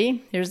right, you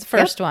ready? Here's the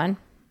first one.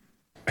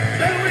 Bruce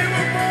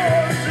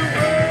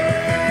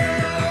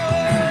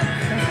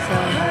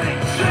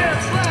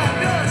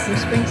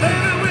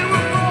Springsteen.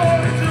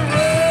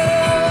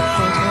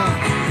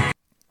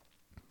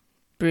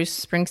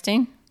 Bruce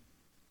Springsteen?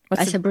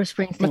 I said Bruce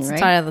Springsteen, What's the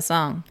title of the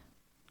song?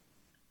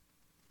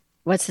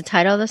 What's the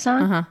title of the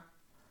song? Uh-huh.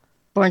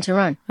 Born to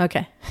Run.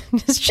 Okay.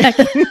 Just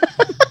checking.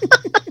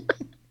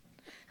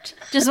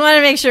 Just want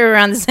to make sure we're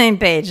on the same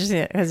page,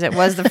 because it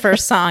was the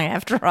first song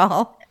after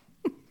all.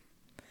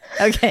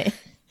 Okay.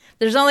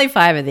 There's only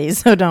 5 of these,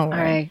 so don't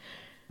worry.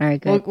 All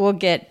right, good. We'll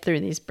get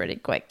through these pretty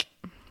quick.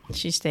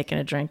 She's taking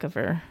a drink of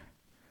her,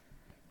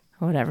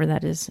 whatever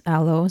that is.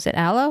 Aloe. Is it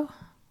aloe?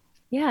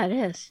 Yeah, it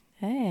is.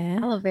 Hey,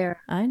 Aloe vera.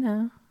 I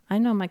know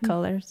my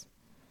colors.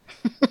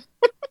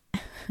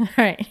 All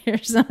right,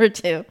 here's number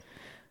 2. You take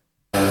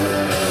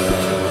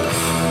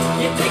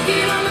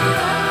it on the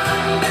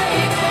run,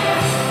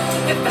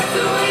 baby. If that's the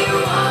way you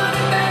want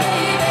it,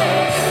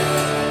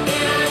 baby.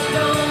 And I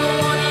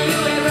don't want you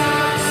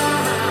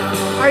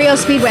around. REO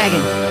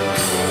Speedwagon.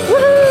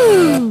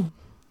 Woohoo!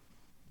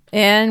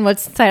 And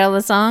what's the title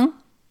of the song?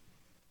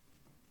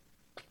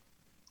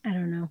 I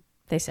don't know.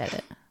 They said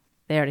it.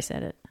 They already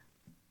said it.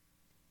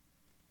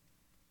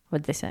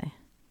 What'd they say?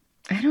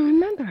 I don't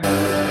remember. You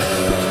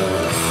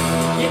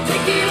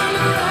take it on the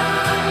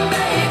run,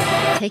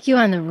 baby. Take You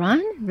on the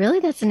Run? Really?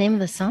 That's the name of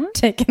the song?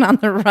 Taken on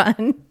the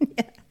Run.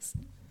 Yes.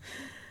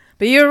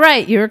 But you're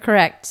right. You were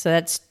correct. So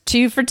that's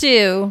 2 for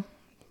 2.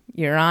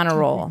 You're on a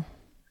roll.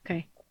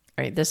 Okay.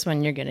 All right, this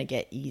one you're going to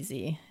get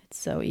easy. It's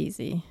so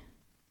easy.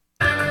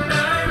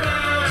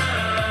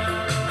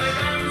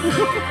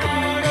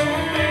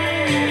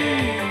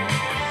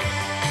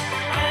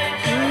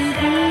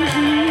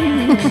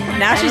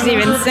 Now she's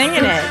even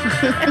singing it.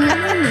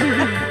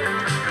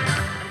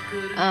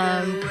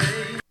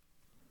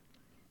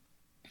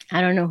 I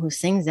don't know who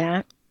sings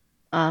that.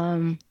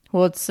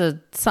 Well, it's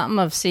something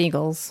of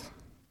seagulls.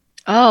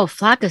 Oh,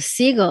 Flock of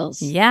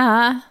Seagulls.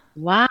 Yeah.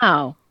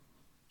 Wow.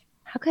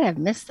 How could I have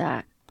missed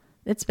that?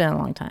 It's been a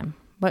long time.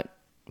 What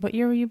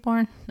year were you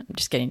born? I'm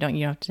just kidding. Don't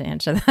you have to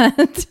answer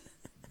that?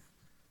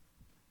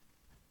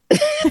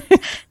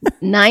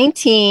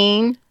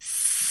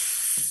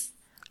 1974,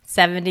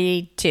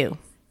 72.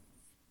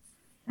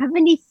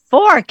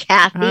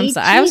 Kathy. I'm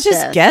sorry. I was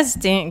just Jesus.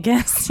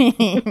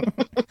 guessing.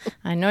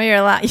 I know you're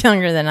a lot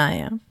younger than I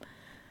am.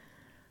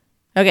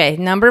 Okay,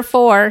 number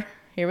 4.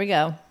 Here we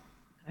go.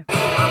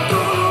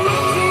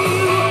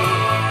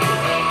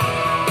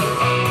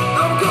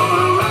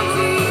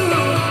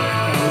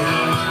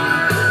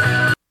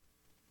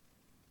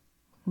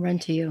 Run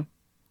to You.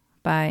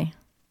 By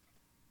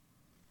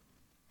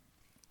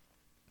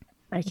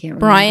I can't remember.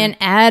 Bryan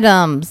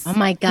Adams. Oh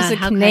my God, He's a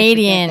how could I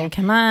Canadian. forget that?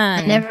 Come on.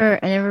 I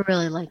never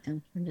really liked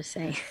him. I'm just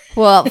saying.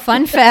 Well,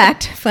 fun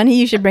fact. Funny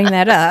you should bring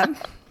that up.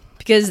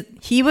 Because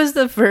he was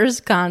the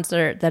first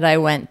concert that I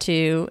went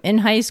to in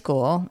high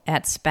school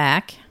at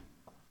SPAC,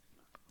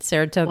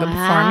 Saratoga Performing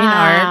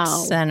Wow.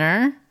 Arts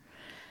Center.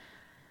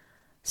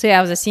 So yeah,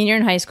 I was a senior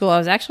in high school. I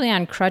was actually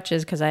on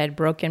crutches because I had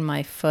broken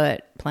my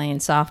foot playing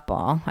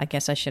softball. I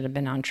guess I should have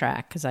been on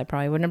track because I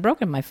probably wouldn't have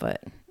broken my foot.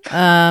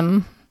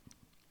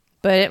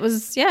 But it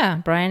was,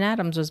 Bryan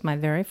Adams was my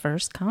very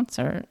first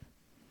concert.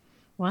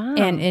 Wow.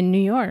 And in New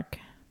York.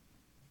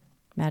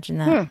 Imagine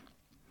that.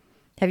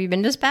 Have you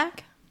been to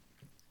SPAC?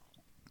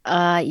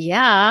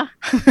 Yeah.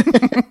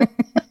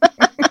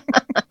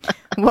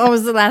 What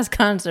was the last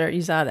concert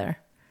you saw there?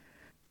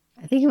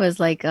 I think it was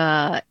like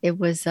I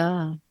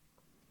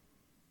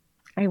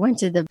went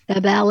to the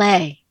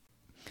ballet.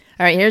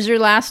 All right, here's your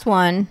last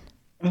one.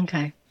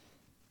 Okay.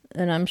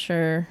 And I'm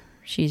sure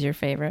she's your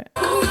favorite.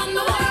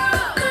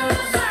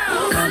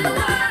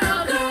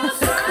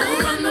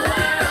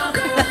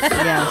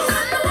 Yes.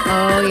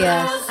 Oh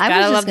yes.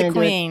 Gotta love the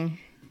Queen.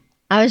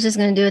 I was just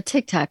gonna do a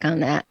TikTok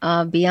on that.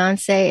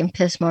 Beyonce and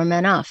piss more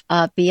men off.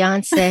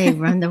 Beyonce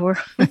run the world.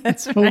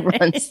 That's Who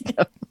right. runs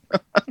the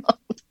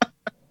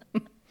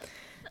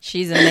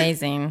She's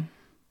amazing.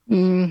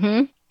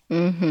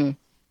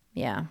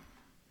 Yeah.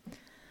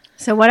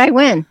 So what I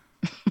win?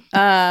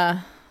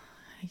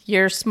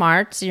 You're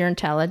smart. So you're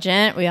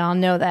intelligent. We all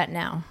know that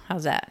now.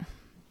 How's that?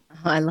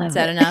 Oh, I love Is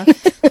that it. enough?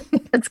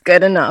 That's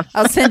good enough.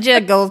 I'll send you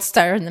a gold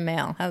star in the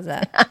mail. How's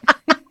that?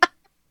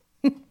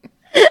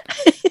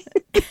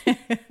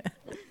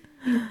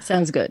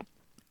 Sounds good.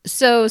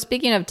 So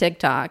speaking of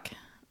TikTok,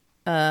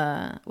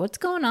 what's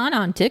going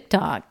on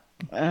TikTok,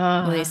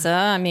 Lisa?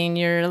 I mean,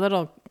 you're a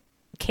little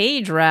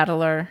cage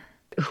rattler.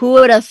 Who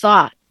would have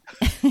thought?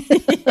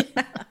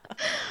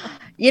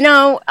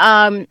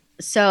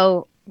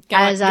 So Do you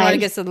want I to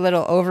give us a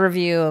little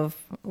overview of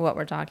what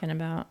we're talking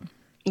about?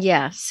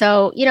 Yeah.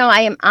 So,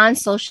 I am on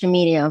social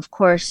media. Of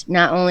course,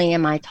 not only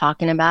am I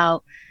talking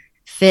about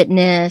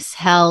fitness,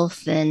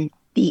 health, and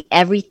the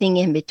everything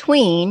in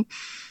between,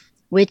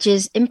 which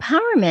is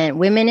empowerment,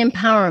 women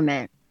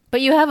empowerment.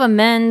 But you have a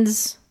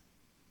men's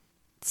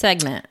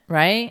segment,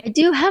 right? I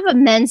do have a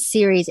men's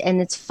series, and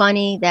it's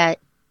funny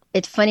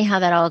how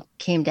that all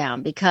came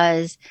down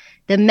because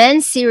the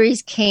men's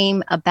series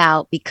came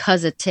about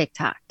because of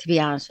TikTok, to be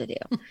honest with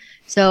you.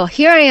 So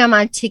here I am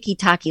on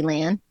Tiki-Taki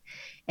land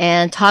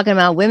and talking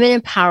about women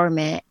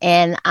empowerment.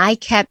 And I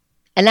kid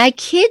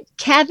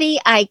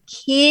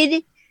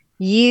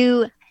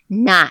you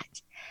not.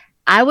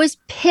 I was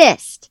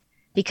pissed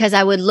because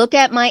I would look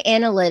at my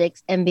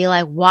analytics and be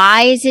like,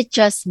 why is it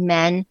just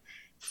men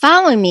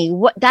following me?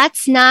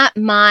 That's not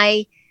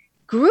my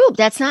group.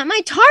 That's not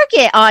my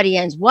target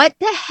audience. What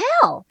the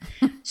hell?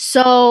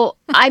 So,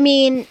 I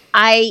mean,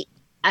 I'm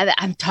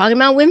talking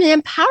about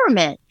women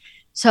empowerment.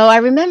 So I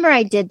remember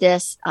I did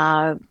this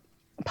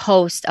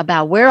post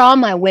about where all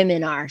my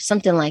women are,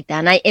 something like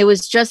that. And it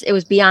was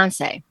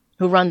Beyonce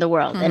who run the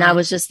world. And I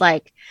was just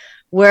like,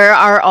 where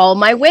are all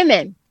my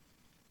women?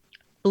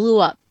 Blew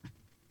up.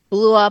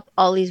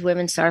 All these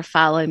women started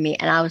following me.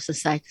 And I was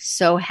just like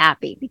so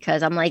happy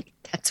because I'm like,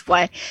 that's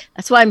why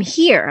I'm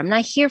here. I'm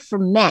not here for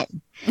men.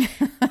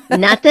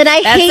 Not that I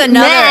hate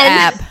another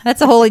men. app.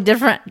 That's a wholly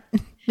different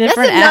That's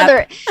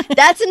app.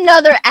 That's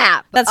another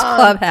app. That's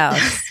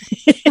Clubhouse.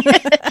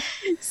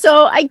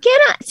 So I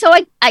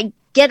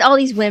get all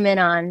these women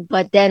on,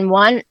 but then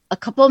a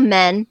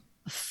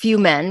few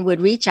men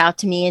would reach out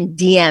to me and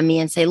DM me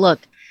and say, look,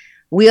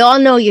 we all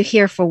know you're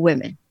here for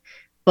women,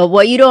 but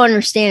what you don't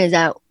understand is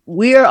that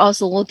we're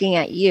also looking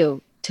at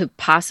you to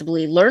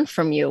possibly learn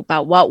from you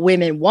about what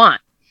women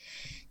want.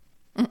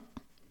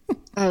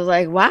 I was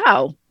like,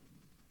 wow.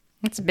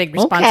 That's a big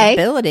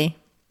responsibility.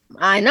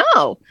 Okay. I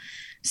know.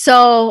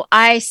 So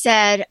I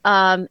said,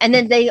 and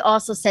then they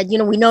also said,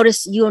 we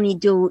noticed you only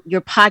do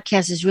your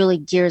podcast is really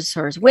geared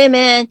towards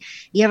women.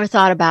 You ever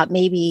thought about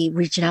maybe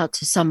reaching out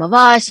to some of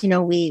us?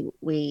 We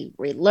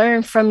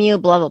learn from you,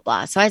 blah, blah,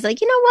 blah. So I was like,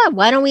 you know what?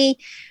 Why don't we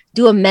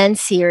do a men's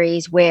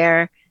series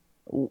where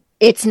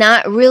it's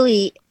not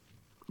really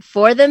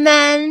for the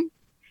men?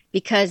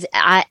 Because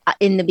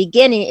in the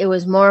beginning, it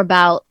was more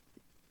about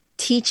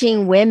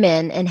teaching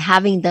women and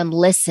having them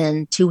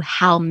listen to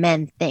how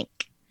men think.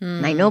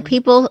 And I know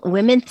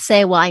women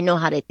say, well, I know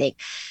how to think.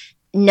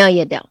 No,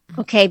 you don't.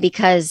 Okay.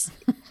 Because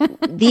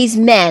these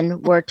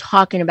men were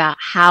talking about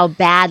how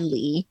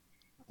badly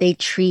they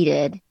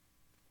treated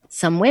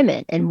some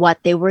women and what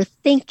they were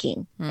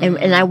thinking.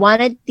 And I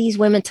wanted these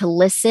women to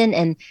listen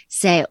and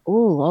say,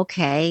 oh,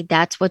 okay,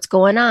 that's what's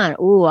going on.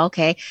 Oh,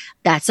 okay.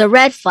 That's a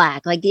red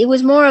flag. Like it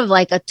was more of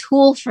like a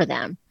tool for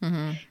them,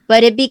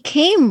 but it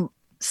became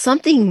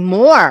something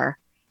more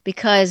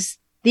because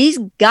these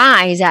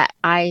guys that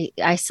I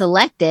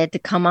selected to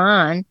come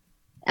on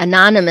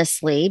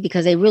anonymously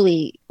because they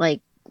really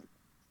like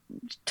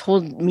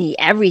told me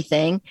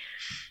everything.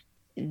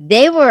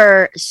 They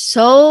were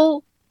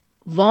so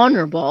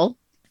vulnerable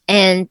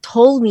and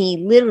told me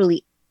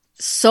literally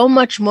so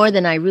much more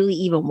than I really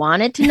even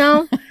wanted to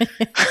know.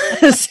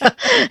 So,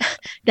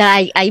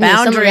 that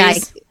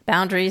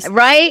boundaries.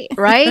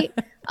 Right.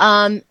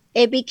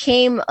 It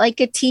became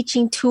like a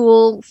teaching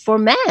tool for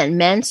men.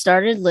 Men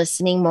started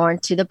listening more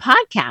into the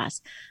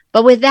podcast.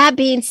 But with that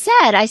being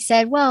said, I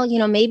said, well,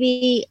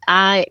 maybe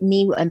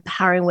me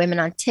empowering women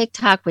on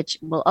TikTok, which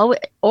will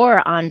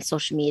or on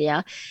social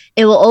media,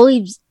 it will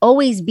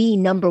always be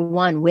number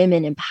one,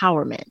 women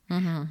empowerment.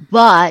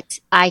 But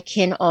I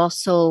can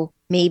also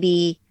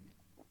maybe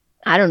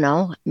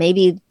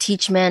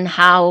teach men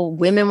how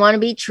women want to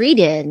be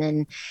treated.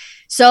 And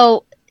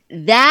so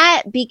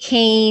that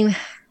became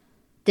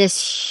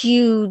this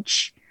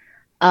huge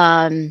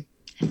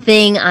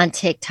thing on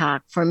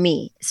TikTok for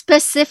me,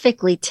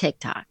 specifically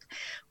TikTok,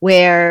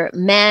 where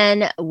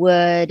men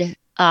would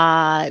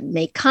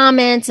make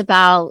comments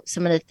about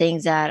some of the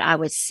things that I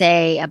would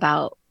say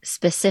about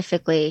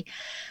specifically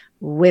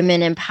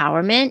women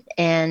empowerment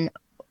and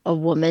a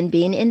woman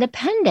being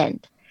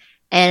independent.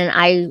 And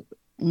I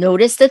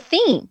noticed a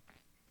theme.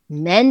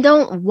 Men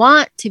don't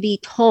want to be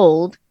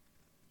told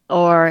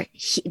or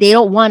they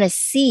don't want to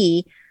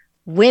see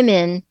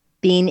women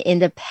being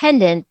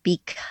independent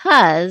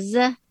because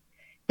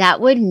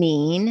that would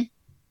mean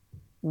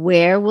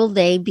where will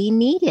they be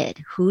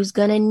needed? Who's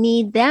going to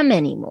need them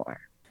anymore?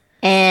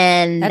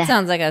 And that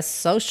sounds like a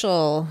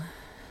social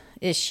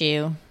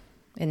issue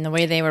in the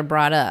way they were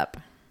brought up.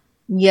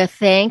 You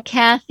think,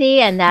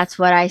 Kathy? And that's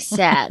what I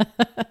said.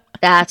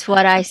 That's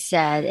what I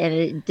said. And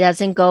it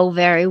doesn't go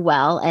very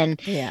well. And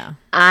yeah,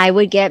 I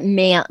would get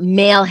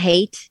male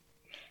hate.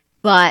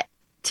 But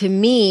to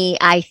me,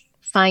 I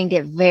find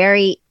it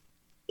very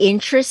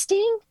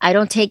interesting. I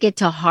don't take it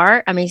to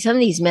heart. I mean, some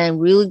of these men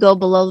really go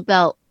below the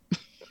belt.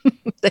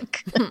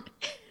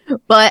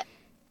 But,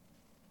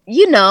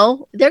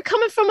 they're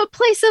coming from a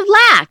place of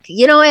lack.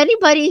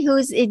 Anybody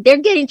they're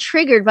getting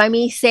triggered by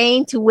me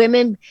saying to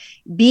women,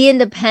 be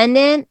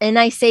independent. And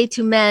I say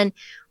to men,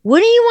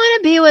 wouldn't you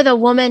want to be with a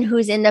woman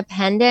who's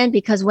independent?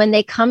 Because when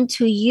they come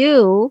to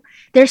you,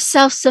 they're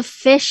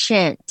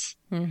self-sufficient.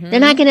 They're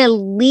not going to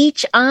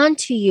leech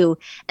onto you.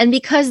 And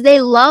because they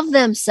love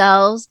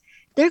themselves,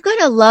 they're going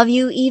to love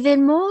you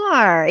even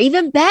more,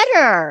 even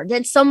better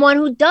than someone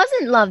who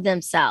doesn't love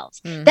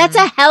themselves. That's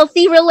a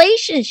healthy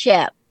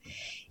relationship.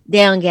 They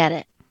don't get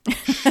it.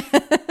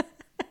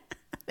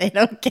 They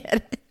don't get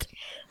it.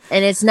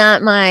 And it's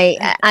not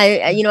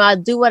I'll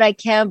do what I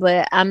can,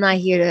 but I'm not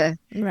here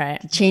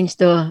to change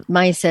the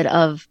mindset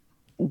of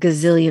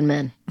gazillion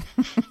men.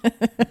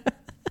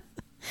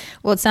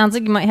 Well, it sounds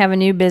like you might have a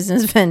new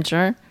business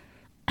venture.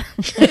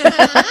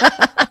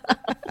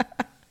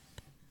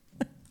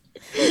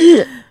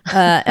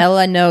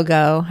 Ella No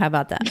Go. How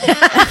about that?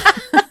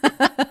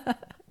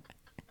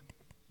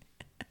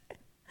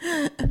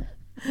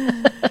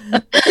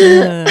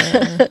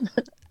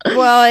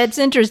 Well, it's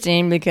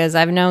interesting because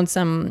I've known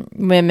some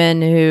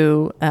women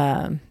who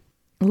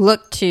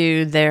look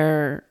to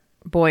their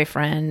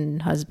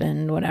boyfriend,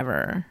 husband,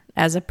 whatever,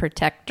 as a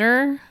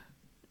protector.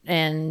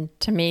 And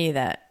to me,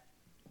 that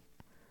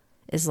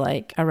is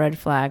like a red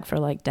flag for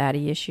like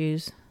daddy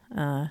issues.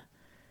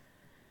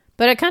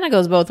 But it kind of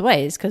goes both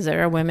ways, because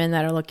there are women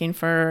that are looking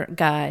for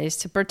guys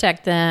to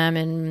protect them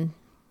and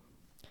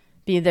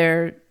be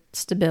their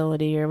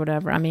stability or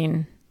whatever. I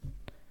mean,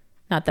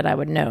 not that I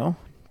would know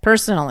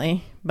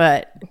personally,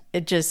 but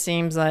it just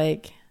seems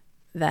like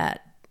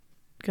that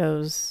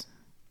goes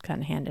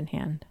kind of hand in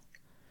hand.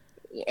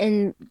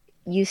 And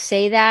you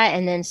say that,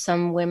 and then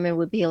some women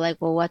would be like,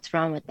 well, what's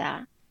wrong with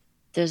that?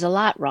 There's a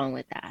lot wrong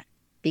with that,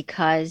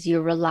 because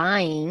you're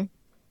relying.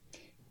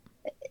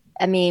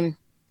 I mean,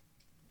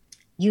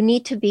 you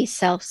need to be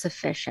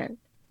self-sufficient,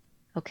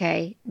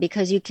 okay?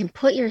 Because you can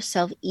put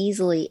yourself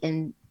easily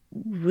in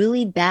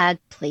really bad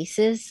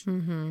places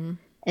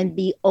and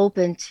be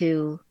open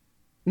to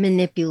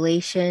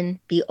manipulation,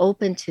 be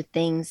open to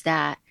things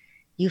that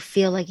you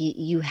feel like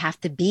you have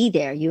to be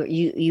there.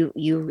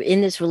 You're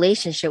in this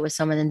relationship with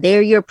someone, and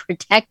they're your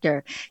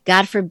protector.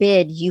 God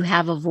forbid you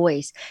have a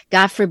voice.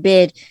 God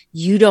forbid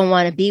you don't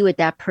want to be with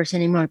that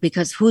person anymore,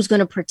 because who's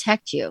going to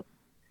protect you?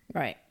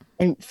 Right.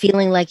 And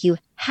feeling like you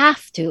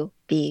have to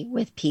be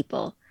with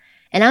people.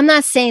 And I'm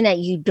not saying that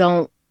you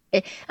don't.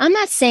 I'm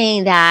not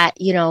saying that,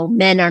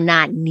 men are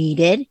not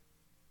needed.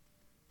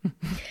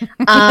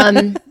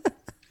 I'm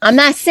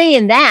not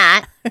saying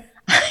that.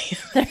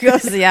 There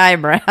goes the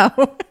eyebrow.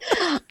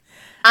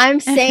 I'm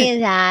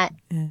saying that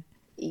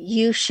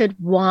you should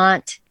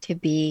want to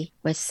be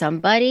with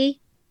somebody,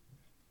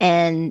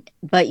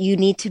 but you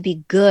need to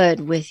be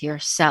good with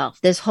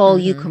yourself. This whole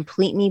you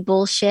complete me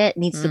bullshit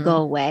needs to go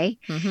away.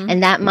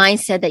 And that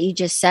mindset that you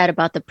just said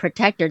about the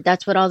protector,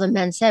 that's what all the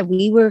men said.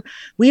 We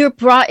were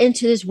brought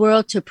into this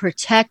world to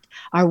protect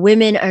our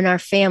women and our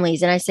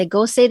families. And I said,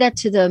 go say that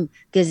to the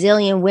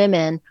gazillion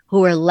women who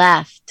were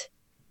left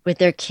with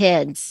their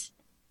kids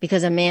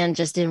because a man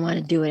just didn't want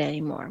to do it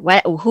anymore.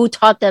 Who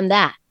taught them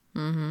that?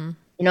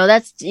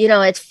 That's,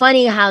 it's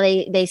funny how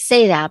they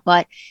say that,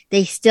 but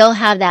they still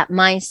have that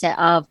mindset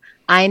of,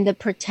 I'm the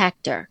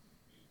protector.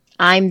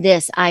 I'm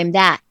this, I'm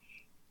that.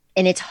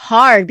 And it's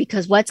hard,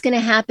 because what's going to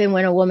happen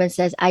when a woman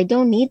says, I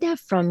don't need that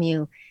from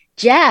you,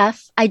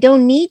 Jeff, I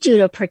don't need you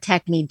to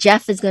protect me.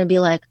 Jeff is going to be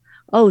like,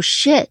 oh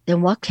shit,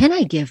 then what can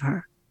I give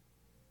her?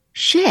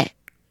 Shit.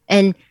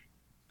 And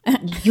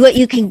what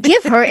you can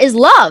give her is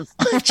love,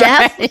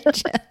 Jeff.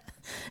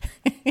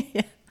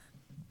 Yeah.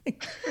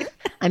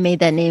 I made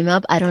that name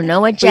up. I don't know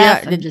what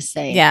Jeff. I'm just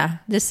saying. Yeah,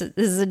 this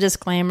is a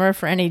disclaimer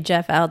for any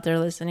Jeff out there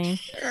listening.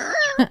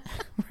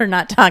 We're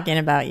not talking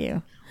about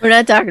you. We're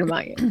not talking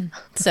about you.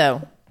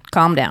 So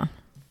calm down.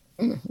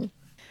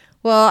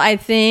 Well, I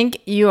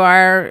think you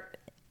are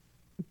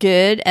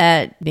good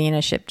at being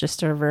a ship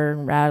disturber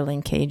and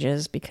rattling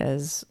cages,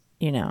 because,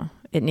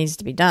 it needs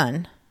to be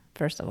done,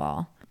 first of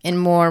all. And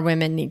more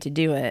women need to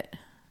do it.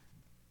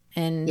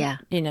 And,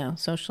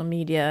 social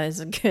media is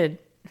a good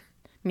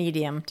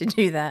medium to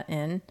do that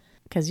in,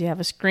 because you have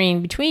a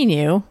screen between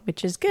you,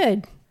 which is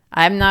good.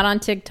 I'm not on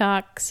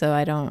TikTok, so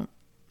I don't,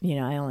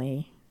 I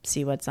only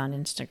see what's on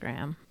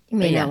Instagram. You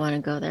may not want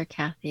to go there,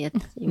 Kathy.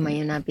 You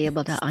may not be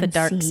able to unsee. The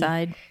dark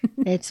side.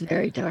 It's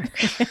very dark.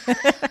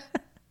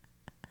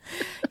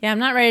 Yeah, I'm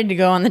not ready to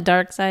go on the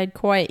dark side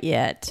quite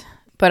yet,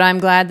 but I'm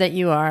glad that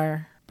you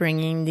are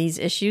bringing these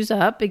issues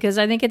up, because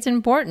I think it's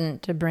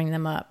important to bring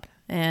them up.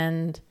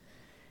 And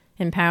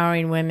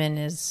empowering women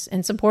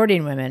and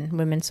supporting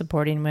women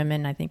supporting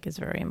women, I think, is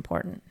very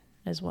important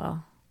as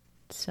well.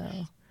 So,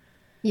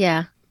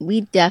 yeah,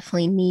 we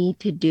definitely need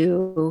to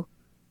do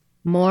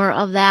more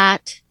of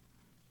that.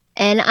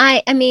 And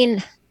I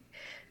mean,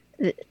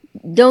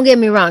 don't get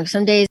me wrong.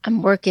 Some days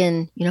I'm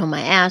working,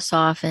 my ass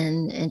off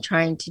and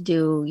trying to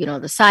do,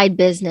 the side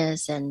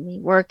business and me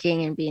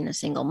working and being a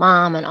single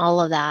mom and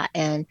all of that.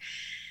 And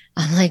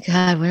I'm like,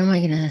 God, when am I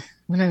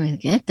going to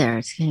get there?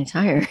 It's getting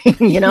tiring,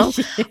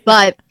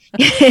 but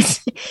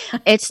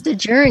it's the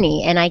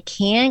journey, and I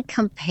can't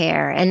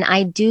compare. And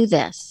I do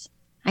this.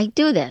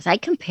 I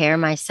compare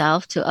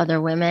myself to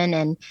other women,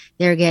 and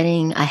they're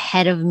getting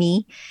ahead of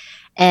me.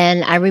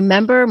 And I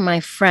remember my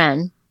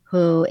friend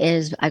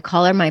I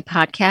call her my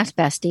podcast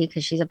bestie,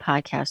 because she's a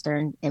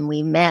podcaster, and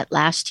we met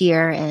last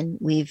year, and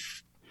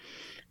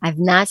I've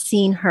not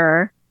seen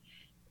her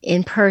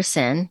in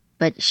person,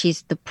 but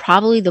she's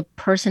probably the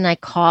person I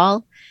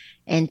call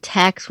and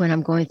text when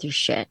I'm going through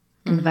shit,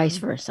 and vice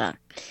versa.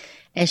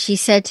 And she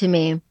said to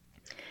me,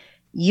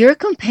 you're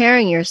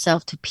comparing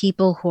yourself to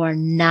people who are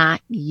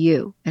not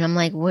you. And I'm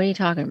like, what are you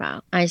talking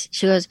about?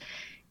 She goes,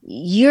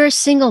 you're a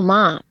single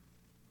mom.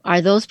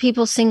 Are those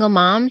people single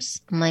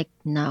moms? I'm like,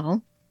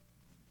 no.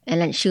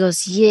 And then she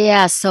goes,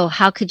 yeah, so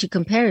how could you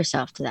compare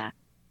yourself to that?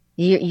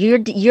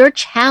 Your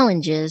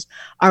challenges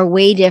are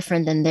way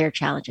different than their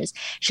challenges.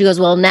 She goes,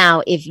 well,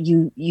 now, if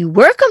you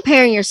were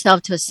comparing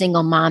yourself to a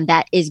single mom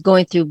that is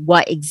going through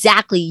what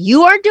exactly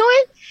you are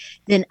doing,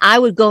 then I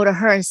would go to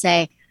her and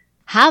say,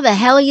 how the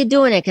hell are you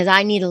doing it? Because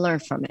I need to learn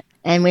from it.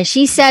 And when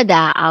she said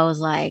that, I was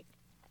like,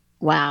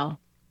 wow,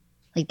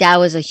 like that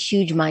was a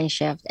huge mind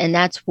shift. And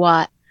that's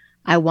what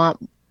I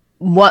want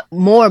what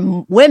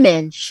more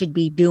women should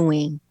be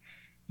doing.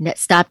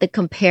 Stop the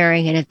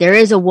comparing. And if there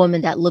is a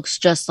woman that looks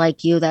just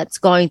like you, that's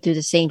going through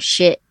the same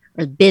shit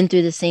or been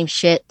through the same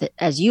shit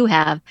as you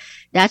have,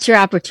 that's your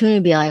opportunity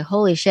to be like,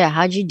 holy shit,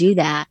 how'd you do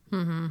that?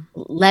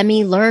 Let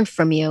me learn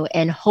from you.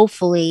 And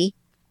hopefully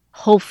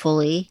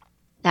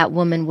that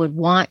woman would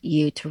want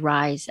you to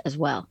rise as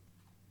well.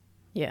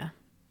 Yeah.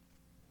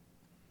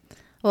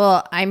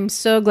 Well, I'm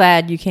so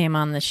glad you came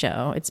on the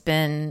show. It's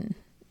been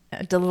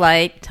a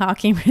delight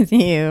talking with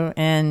you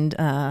and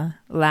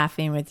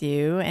laughing with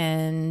you.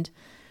 And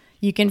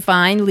you can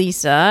find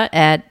Lisa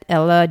at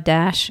ella-go.com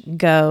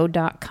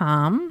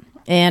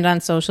and on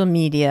social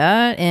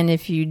media. And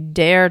if you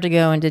dare to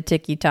go into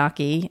TikTok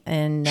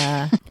and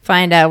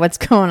find out what's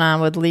going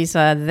on with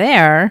Lisa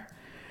there,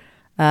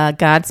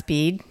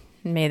 Godspeed.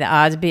 May the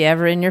odds be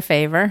ever in your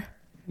favor.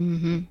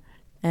 And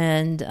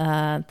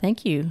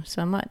thank you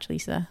so much,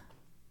 Lisa.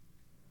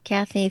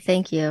 Kathy,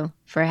 thank you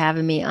for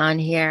having me on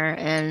here.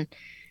 And,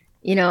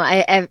 you know,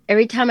 I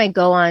every time I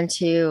go on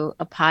to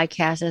a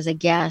podcast as a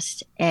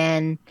guest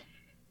and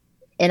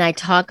I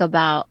talk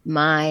about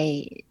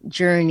my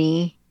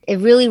journey, it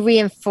really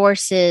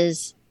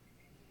reinforces,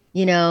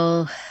 you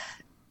know,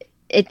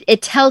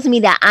 it tells me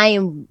that I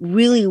am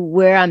really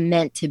where I'm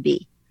meant to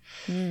be.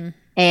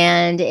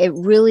 And it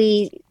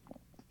really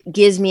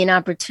gives me an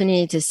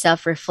opportunity to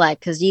self-reflect,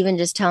 because even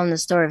just telling the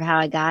story of how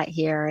I got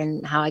here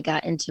and how I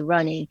got into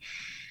running,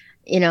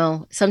 you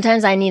know,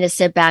 sometimes I need to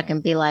sit back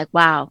and be like,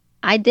 wow,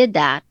 I did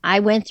that. I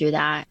went through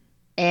that.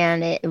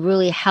 And it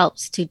really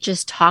helps to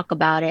just talk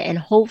about it. And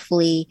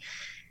hopefully,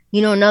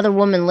 you know, another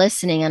woman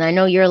listening, and I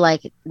know you're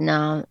like,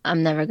 no,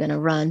 I'm never going to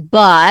run,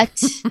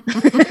 but,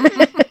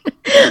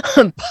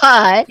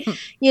 but,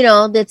 you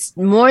know, that's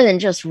more than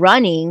just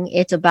running.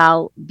 It's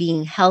about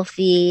being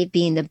healthy,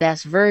 being the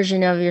best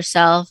version of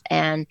yourself.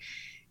 And,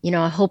 you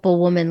know, I hope a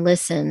woman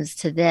listens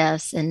to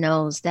this and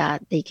knows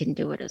that they can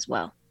do it as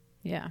well.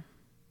 Yeah.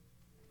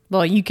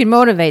 Well, you can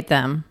motivate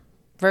them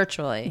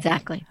virtually.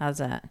 Exactly. How's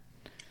that?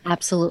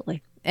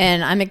 Absolutely.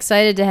 And I'm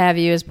excited to have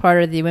you as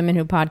part of the Women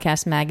Who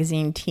Podcast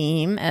magazine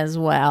team as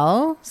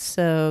well.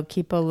 So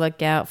keep a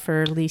lookout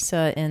for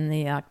Lisa in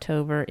the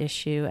October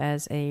issue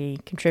as a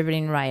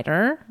contributing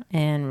writer.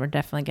 And we're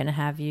definitely going to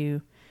have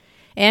you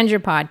and your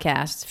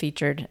podcast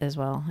featured as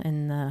well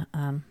in the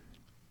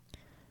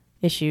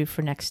issue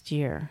for next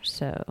year.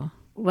 So,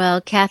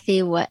 well,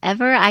 Kathy,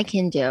 whatever I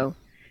can do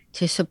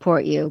to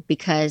support you,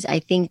 because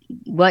I think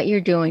what you're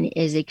doing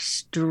is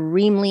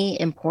extremely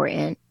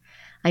important.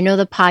 I know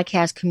the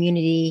podcast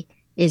community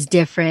is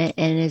different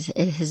and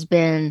it has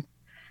been,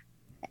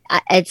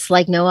 it's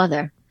like no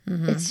other.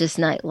 It's just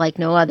not like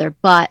no other.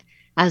 But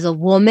as a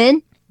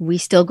woman, we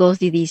still go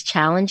through these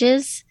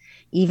challenges,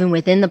 even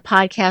within the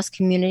podcast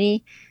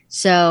community.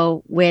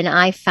 So when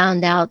I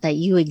found out that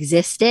you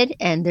existed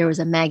and there was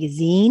a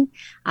magazine,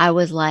 I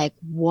was like,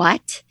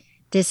 what?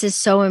 This is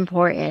so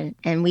important.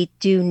 And we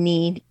do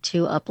need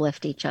to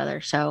uplift each other.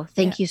 So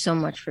thank you so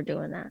much for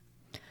doing that.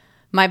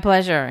 my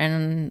pleasure.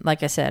 And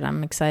like I said,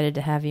 I'm excited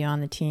to have you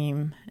on the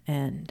team.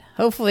 And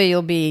hopefully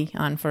you'll be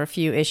on for a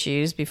few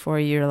issues before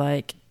you're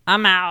like,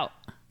 I'm out.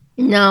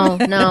 No,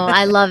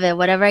 I love it.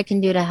 Whatever I can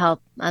do to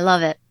help. I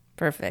love it.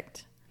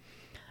 Perfect.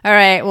 All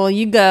right. Well,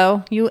 you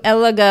go. You,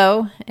 Ella,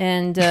 go.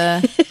 And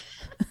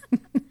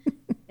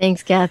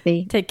Thanks,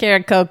 Kathy. take care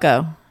of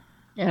Coco.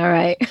 All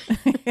right.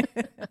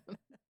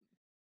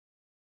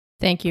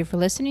 Thank you for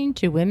listening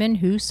to Women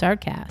Who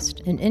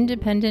Sarcast, an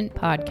independent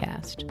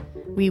podcast.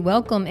 We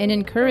welcome and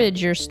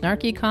encourage your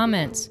snarky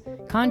comments.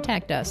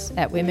 Contact us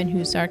at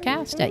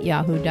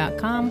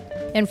womenwhosarcast@yahoo.com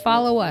and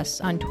follow us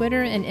on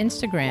Twitter and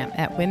Instagram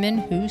at Women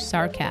Who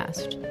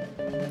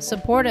Sarcast.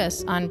 Support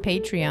us on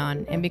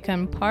Patreon and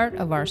become part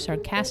of our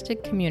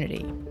sarcastic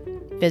community.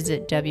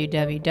 Visit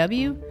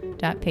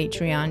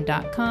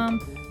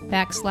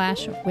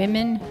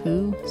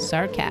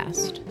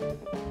www.patreon.com/womenwhosarcast.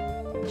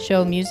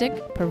 Show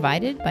music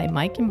provided by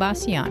Mike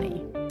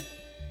Imbassiani.